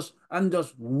and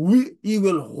he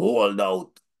will hold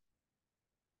out.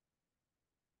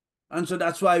 And so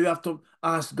that's why we have to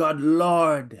ask God,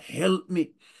 Lord, help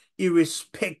me,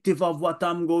 irrespective of what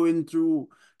I'm going through,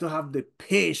 to have the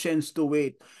patience to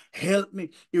wait. Help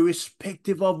me,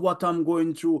 irrespective of what I'm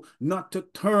going through, not to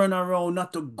turn around,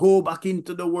 not to go back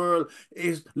into the world.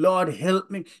 Lord,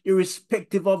 help me,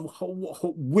 irrespective of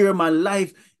where my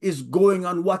life is going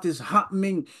and what is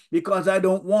happening, because I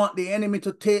don't want the enemy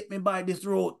to take me by the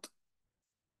throat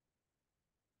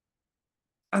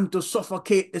and to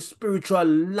suffocate the spiritual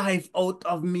life out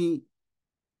of me.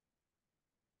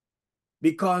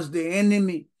 Because the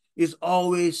enemy is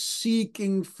always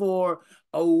seeking for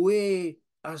a way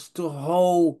as to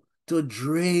how to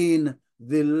drain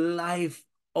the life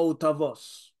out of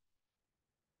us.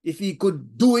 If he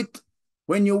could do it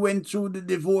when you went through the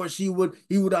divorce, he would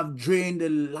have drained the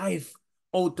life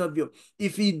out of you.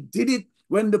 If he did it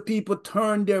when the people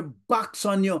turned their backs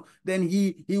on you, then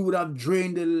he would have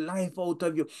drained the life out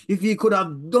of you. If he could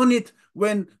have done it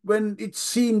when it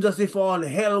seemed as if all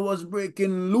hell was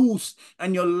breaking loose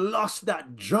and you lost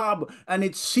that job and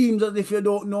it seems as if you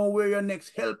don't know where your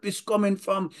next help is coming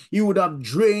from, he would have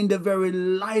drained the very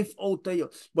life out of you.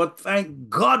 But thank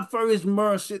God for his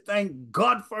mercy, thank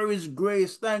God for his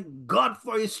grace, thank God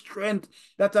for his strength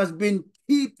that has been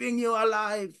keeping you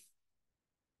alive.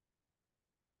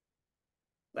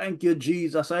 Thank you,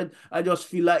 Jesus. I just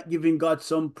feel like giving God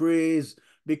some praise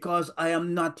because I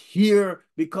am not here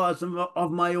because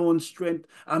of my own strength.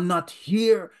 I'm not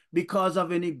here because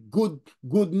of any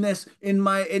goodness in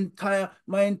my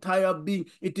entire being.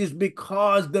 It is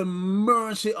because the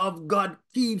mercy of God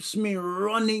keeps me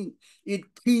running.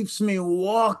 It keeps me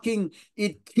walking.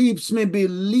 It keeps me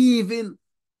believing.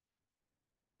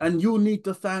 And you need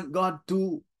to thank God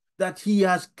too that he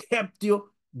has kept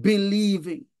you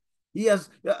believing. He has,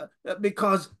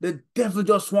 because the devil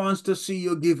just wants to see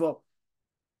you give up.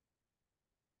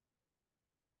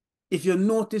 If you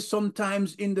notice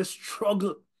sometimes in the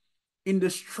struggle,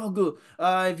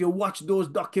 if you watch those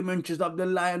documentaries of the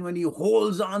lion when he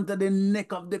holds on to the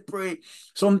neck of the prey,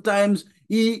 sometimes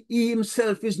he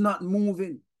himself is not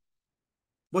moving,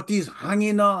 but he's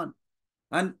hanging on.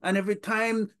 And every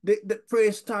time the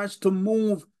prey starts to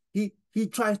move, he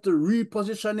tries to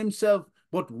reposition himself.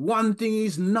 But one thing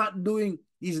he's not doing,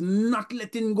 he's not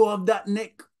letting go of that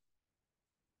neck.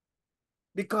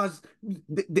 Because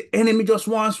the enemy just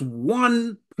wants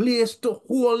one place to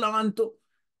hold on to,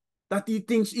 that he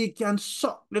thinks he can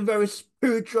suck the very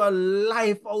spiritual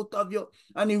life out of you.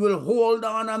 And he will hold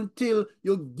on until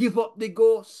you give up the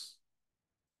ghost.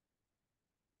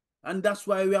 And that's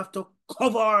why we have to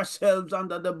cover ourselves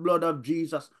under the blood of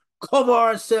Jesus. Cover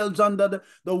ourselves under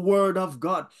the word of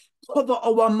God. Cover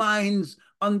our minds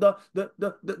under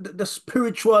the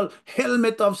spiritual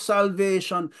helmet of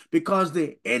salvation, because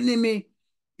the enemy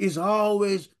is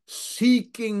always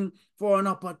seeking for an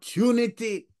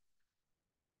opportunity.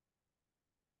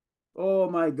 Oh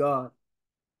my God.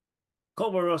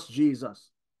 Cover us, Jesus.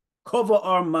 Cover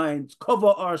our minds. Cover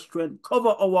our strength. Cover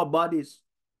our bodies.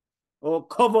 Or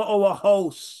cover our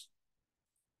house.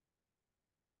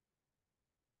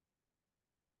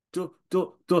 To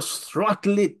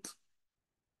throttle it.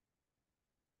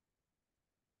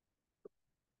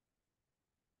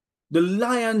 The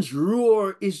lion's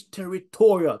roar is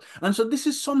territorial. And so this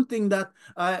is something that,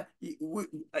 I've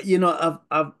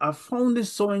found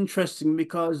this so interesting,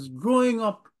 because growing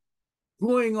up,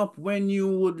 when you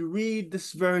would read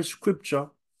this very scripture,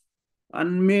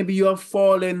 and maybe you have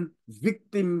fallen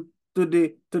victim to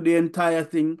the entire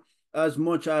thing as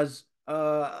much as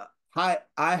I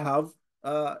have,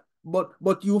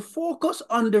 but you focus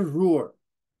on the roar.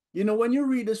 You know, when you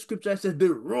read the scripture, it says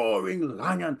the roaring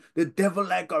lion, the devil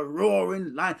like a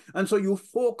roaring lion. And so you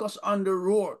focus on the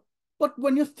roar. But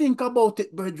when you think about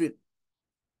it, brethren,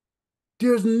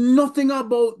 there's nothing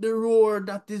about the roar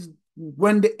that is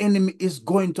when the enemy is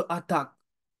going to attack.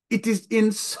 It is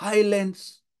in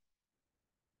silence.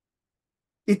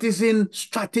 It is in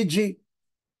strategy.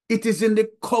 It is in the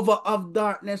cover of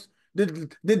darkness.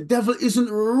 The devil isn't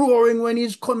roaring when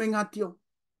he's coming at you.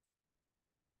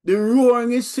 The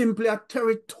roaring is simply a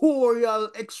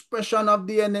territorial expression of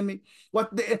the enemy. When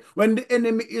the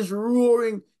enemy is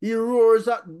roaring, he roars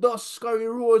at dusk or he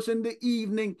roars in the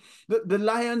evening. The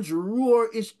lion's roar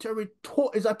is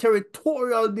a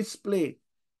territorial display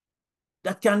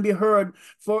that can be heard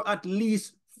for at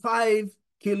least 5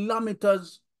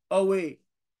 kilometers away.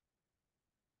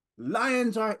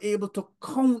 Lions are able to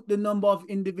count the number of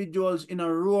individuals in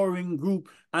a roaring group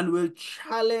and will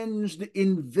challenge the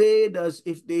invaders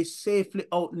if they safely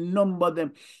outnumber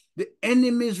them. The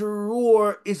enemy's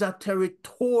roar is a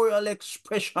territorial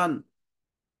expression,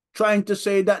 trying to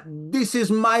say that this is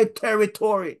my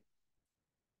territory.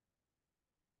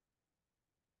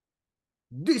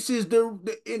 This is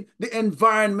the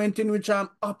environment in which I'm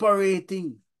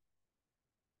operating.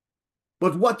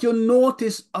 But what you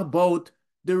notice about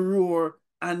the roar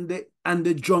and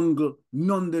the jungle,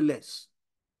 nonetheless,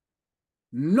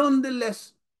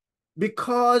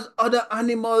 because other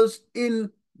animals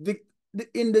in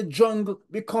the jungle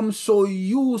become so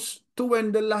used to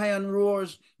when the lion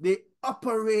roars, they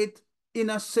operate in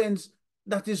a sense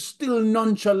that is still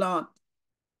nonchalant.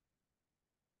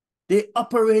 They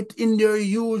operate in their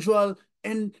usual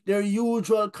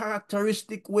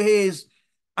characteristic ways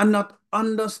and not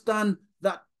understand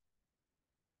that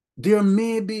there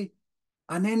may be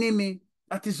an enemy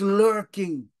that is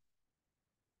lurking.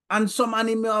 And some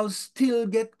animals still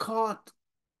get caught.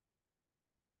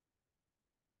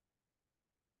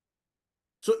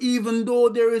 So even though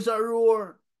there is a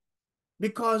roar,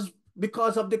 because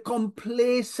of the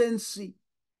complacency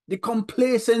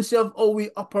of how we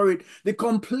operate, the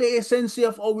complacency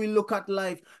of how we look at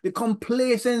life, the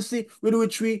complacency with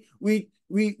which we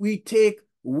take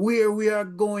where we are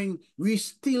going, we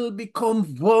still become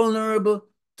vulnerable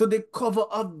to the cover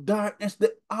of darkness,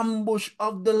 the ambush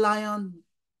of the lion.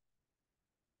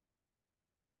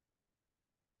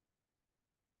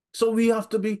 So we have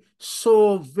to be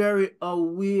so very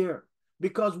aware,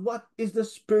 because what is the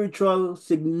spiritual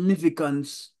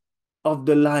significance of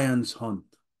the lion's hunt?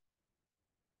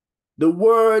 The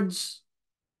words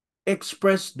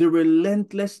express the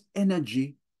relentless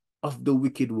energy of the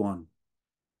wicked one.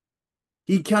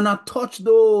 He cannot touch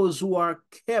those who are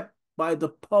kept by the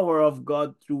power of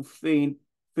God through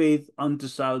faith unto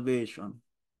salvation.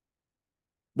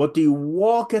 But he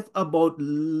walketh about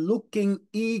looking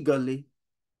eagerly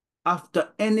after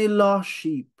any lost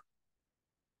sheep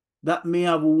that may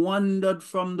have wandered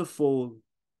from the fold.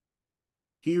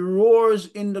 He roars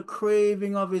in the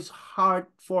craving of his heart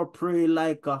for prey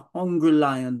like a hungry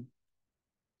lion,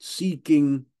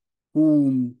 seeking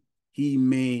whom he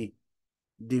may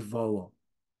devour.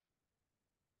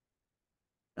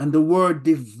 And the word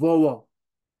devour,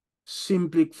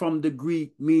 simply from the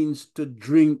Greek, means to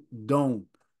drink down,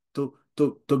 to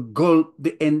gulp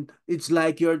the end. It's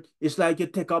like you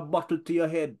take a bottle to your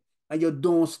head and you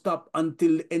don't stop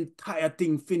until the entire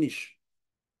thing finish.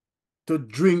 To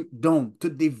drink down, to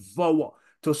devour,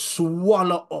 to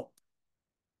swallow up.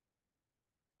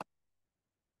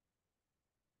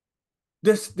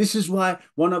 This is why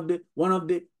one of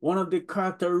the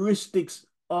characteristics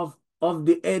of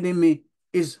the enemy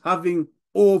is having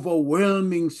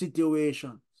overwhelming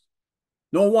situations.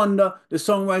 No wonder the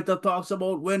songwriter talks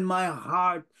about when my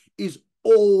heart is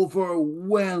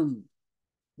overwhelmed,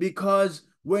 because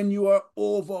when you are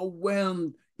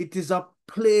overwhelmed, it is a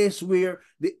place where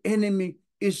the enemy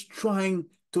is trying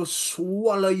to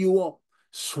swallow you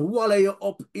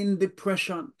up in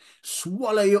depression,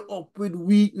 swallow you up with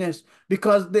weakness,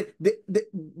 because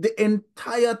the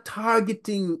entire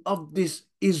targeting of this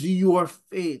is your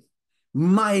faith,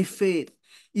 my faith.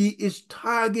 He is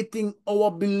targeting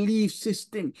our belief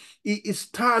system. He is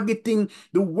targeting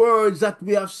the words that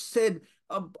we have said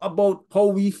about how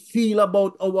we feel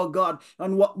about our God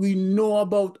and what we know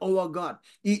about our God.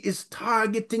 He is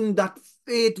targeting that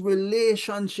faith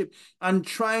relationship and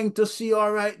trying to see,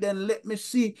 all right, then let me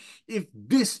see if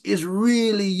this is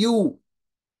really you.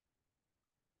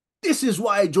 This is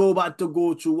why Job had to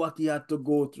go through what he had to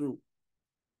go through.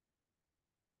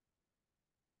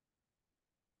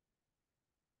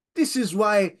 This is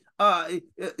why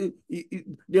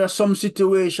there are some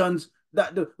situations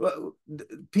that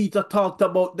Peter talked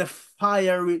about, the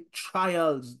fiery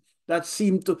trials that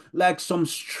seem to like some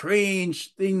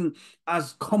strange thing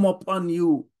has come upon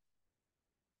you,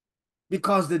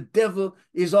 because the devil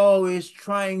is always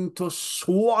trying to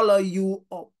swallow you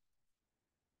up.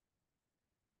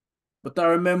 But I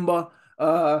remember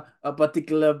a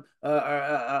particular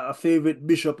a favorite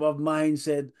bishop of mine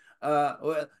said,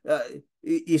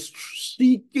 is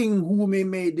seeking whom he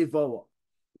may devour,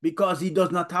 because he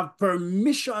does not have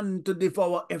permission to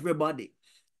devour everybody.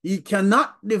 He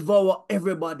cannot devour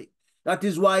everybody. That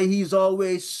is why he's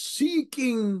always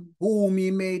seeking whom he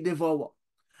may devour.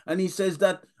 And he says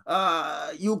that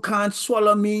you can't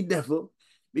swallow me, devil,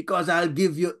 because I'll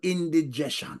give you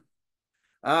indigestion.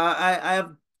 I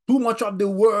have too much of the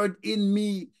word in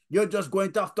me. You're just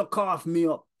going to have to cough me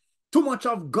up. Too much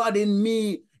of God in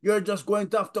me. You're just going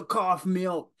to have to cough me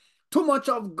up. Too much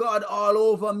of God all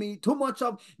over me. Too much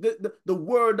of the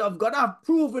word of God. I've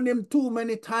proven him too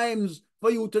many times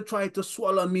for you to try to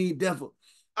swallow me, devil.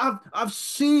 I've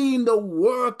seen the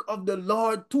work of the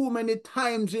Lord too many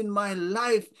times in my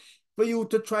life for you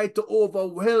to try to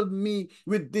overwhelm me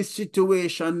with this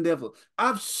situation, devil.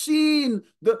 I've seen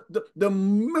the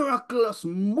miraculous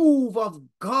move of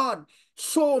God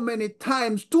so many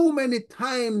times, too many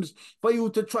times, for you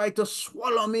to try to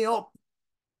swallow me up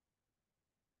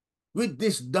with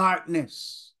this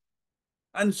darkness.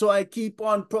 And so I keep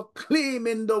on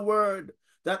proclaiming the word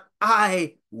that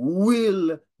I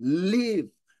will live.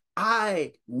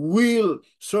 I will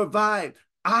survive.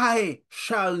 I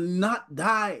shall not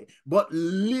die, but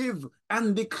live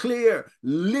and declare,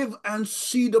 live and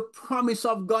see the promise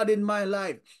of God in my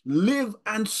life, live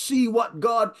and see what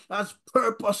God has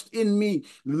purposed in me,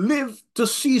 live to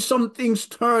see some things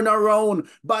turn around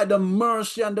by the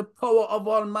mercy and the power of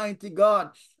Almighty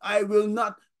God. I will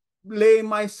not lay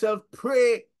myself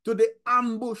prey to the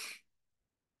ambush.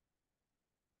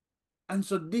 And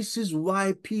so this is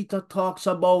why Peter talks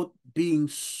about being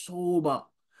sober,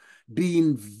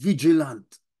 being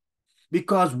vigilant.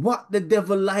 Because what the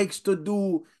devil likes to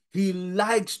do, he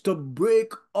likes to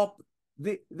break up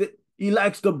he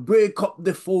likes to break up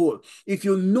the fold. If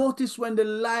you notice when the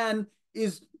lion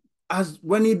is,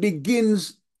 when he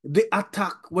begins the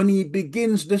attack, when he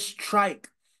begins the strike,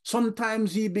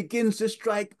 sometimes he begins the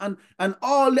strike and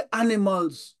all the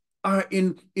animals are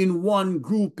in one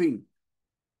grouping.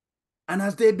 And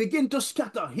as they begin to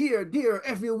scatter here, there,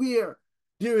 everywhere,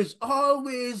 there is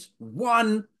always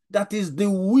one that is the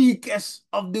weakest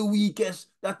of the weakest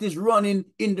that is running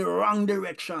in the wrong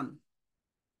direction.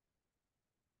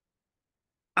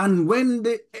 And when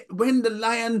the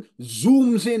lion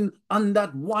zooms in on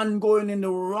that one going in the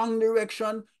wrong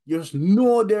direction, you just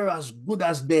know they're as good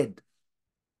as dead.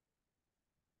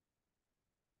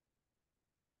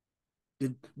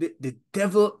 The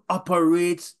devil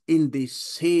operates in the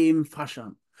same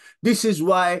fashion. This is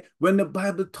why when the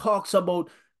Bible talks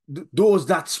about those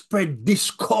that spread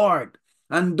discord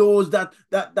and those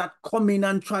that come in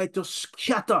and try to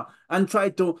scatter and try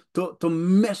to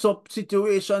mess up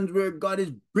situations where God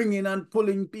is bringing and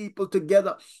pulling people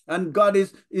together, and God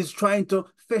is trying to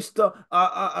foster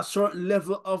a certain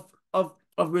level of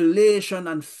relation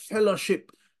and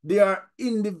fellowship. There are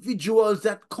individuals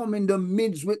that come in the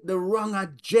midst with the wrong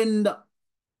agenda.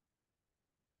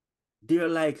 They're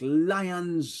like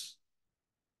lions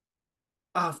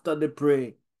after the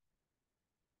prey.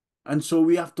 And so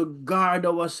we have to guard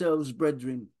ourselves,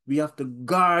 brethren. We have to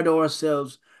guard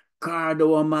ourselves, guard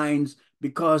our minds,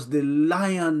 because the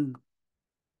lion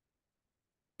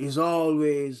is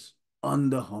always on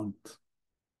the hunt.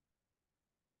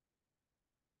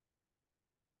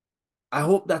 I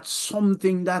hope that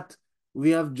something that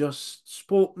we have just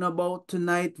spoken about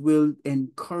tonight will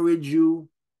encourage you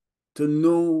to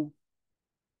know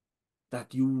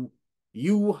that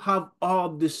you have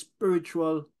all the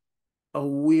spiritual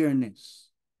awareness.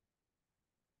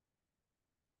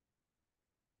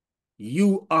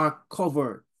 You are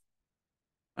covered.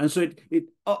 And so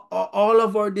all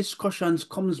of our discussions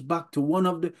comes back to one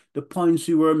of the points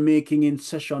we were making in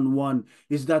session 1,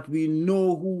 is that we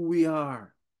know who we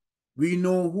are. We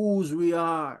know whose we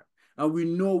are, and we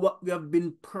know what we have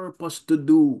been purposed to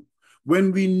do.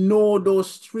 When we know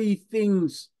those 3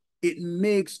 things, it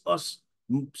makes us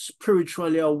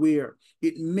spiritually aware.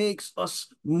 It makes us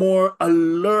more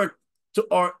alert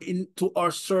to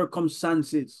our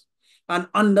circumstances, and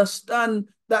understand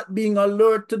that being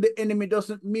alert to the enemy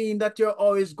doesn't mean that you're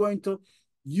always going to,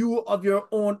 you of your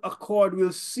own accord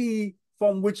will see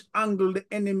from which angle the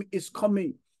enemy is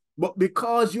coming. But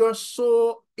because you're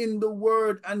so in the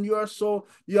word and you are so,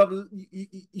 you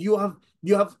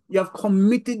have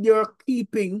committed your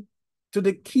keeping to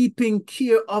the keeping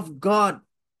care of God.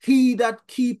 He that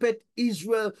keepeth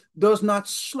Israel does not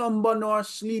slumber nor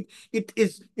sleep. It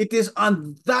is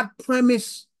on that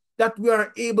premise that we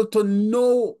are able to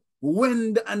know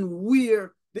when and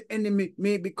where the enemy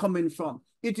may be coming from.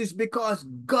 It is because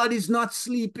God is not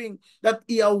sleeping that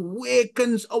he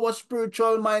awakens our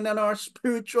spiritual mind and our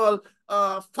spiritual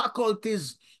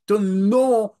faculties to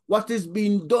know what is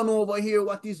being done over here,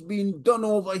 what is being done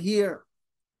over here.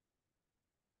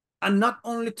 And not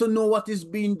only to know what is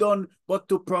being done, but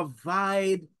to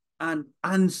provide an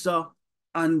answer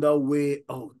and a way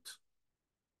out.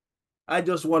 I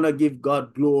just want to give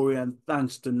God glory and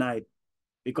thanks tonight,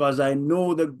 because I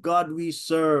know the God we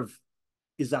serve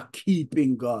is a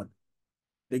keeping God.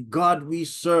 The God we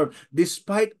serve,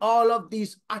 despite all of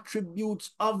these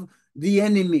attributes of the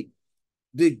enemy,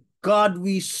 the God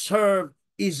we serve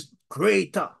is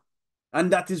greater.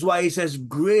 And that is why he says,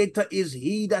 greater is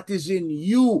he that is in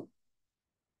you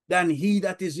than he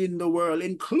that is in the world,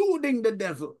 including the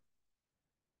devil.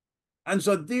 And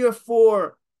so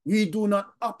therefore, we do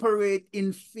not operate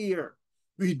in fear.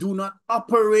 We do not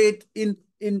operate in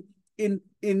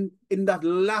that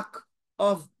lack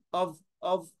of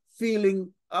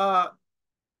feeling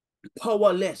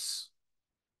powerless.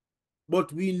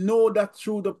 But we know that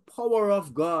through the power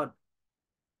of God,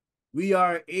 we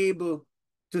are able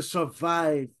to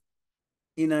survive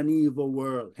in an evil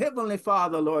world. Heavenly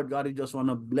Father, Lord God, I just want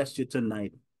to bless you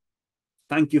tonight.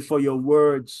 Thank you for your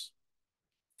words.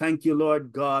 Thank you,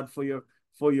 Lord God, for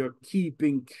your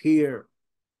keeping care.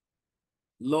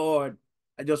 Lord,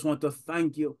 I just want to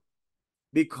thank you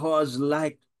because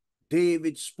like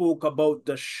David spoke about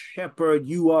the shepherd,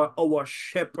 you are our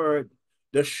shepherd,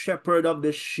 the shepherd of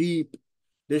the sheep.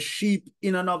 The sheep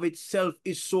in and of itself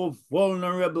is so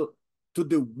vulnerable to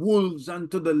the wolves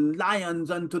and to the lions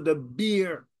and to the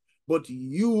bear. But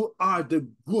you are the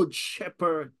good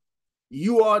shepherd.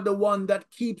 You are the one that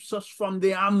keeps us from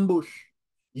the ambush.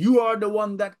 You are the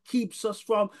one that keeps us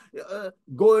from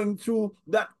going through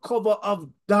that cover of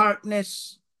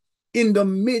darkness in the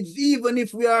midst, even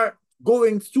if we are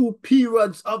going through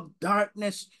periods of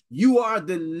darkness. You are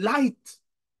the light,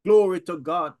 glory to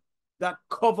God, that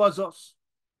covers us.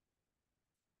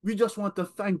 We just want to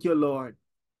thank you, Lord.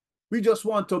 We just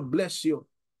want to bless you.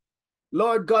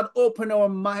 Lord God, open our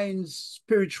minds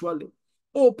spiritually.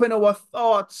 Open our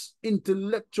thoughts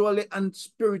intellectually and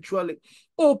spiritually.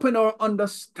 Open our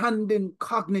understanding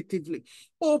cognitively.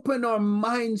 Open our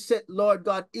mindset, Lord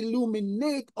God.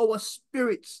 Illuminate our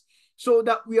spirits so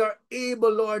that we are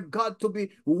able, Lord God, to be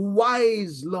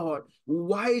wise, Lord,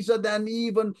 wiser than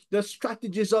even the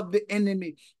strategies of the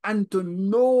enemy, and to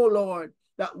know, Lord,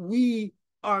 that we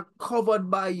are covered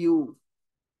by you.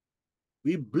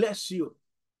 We bless you.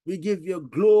 We give you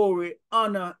glory,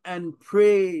 honor, and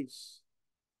praise.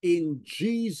 In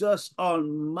Jesus'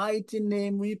 almighty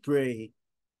name we pray.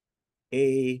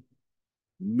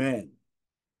 Amen.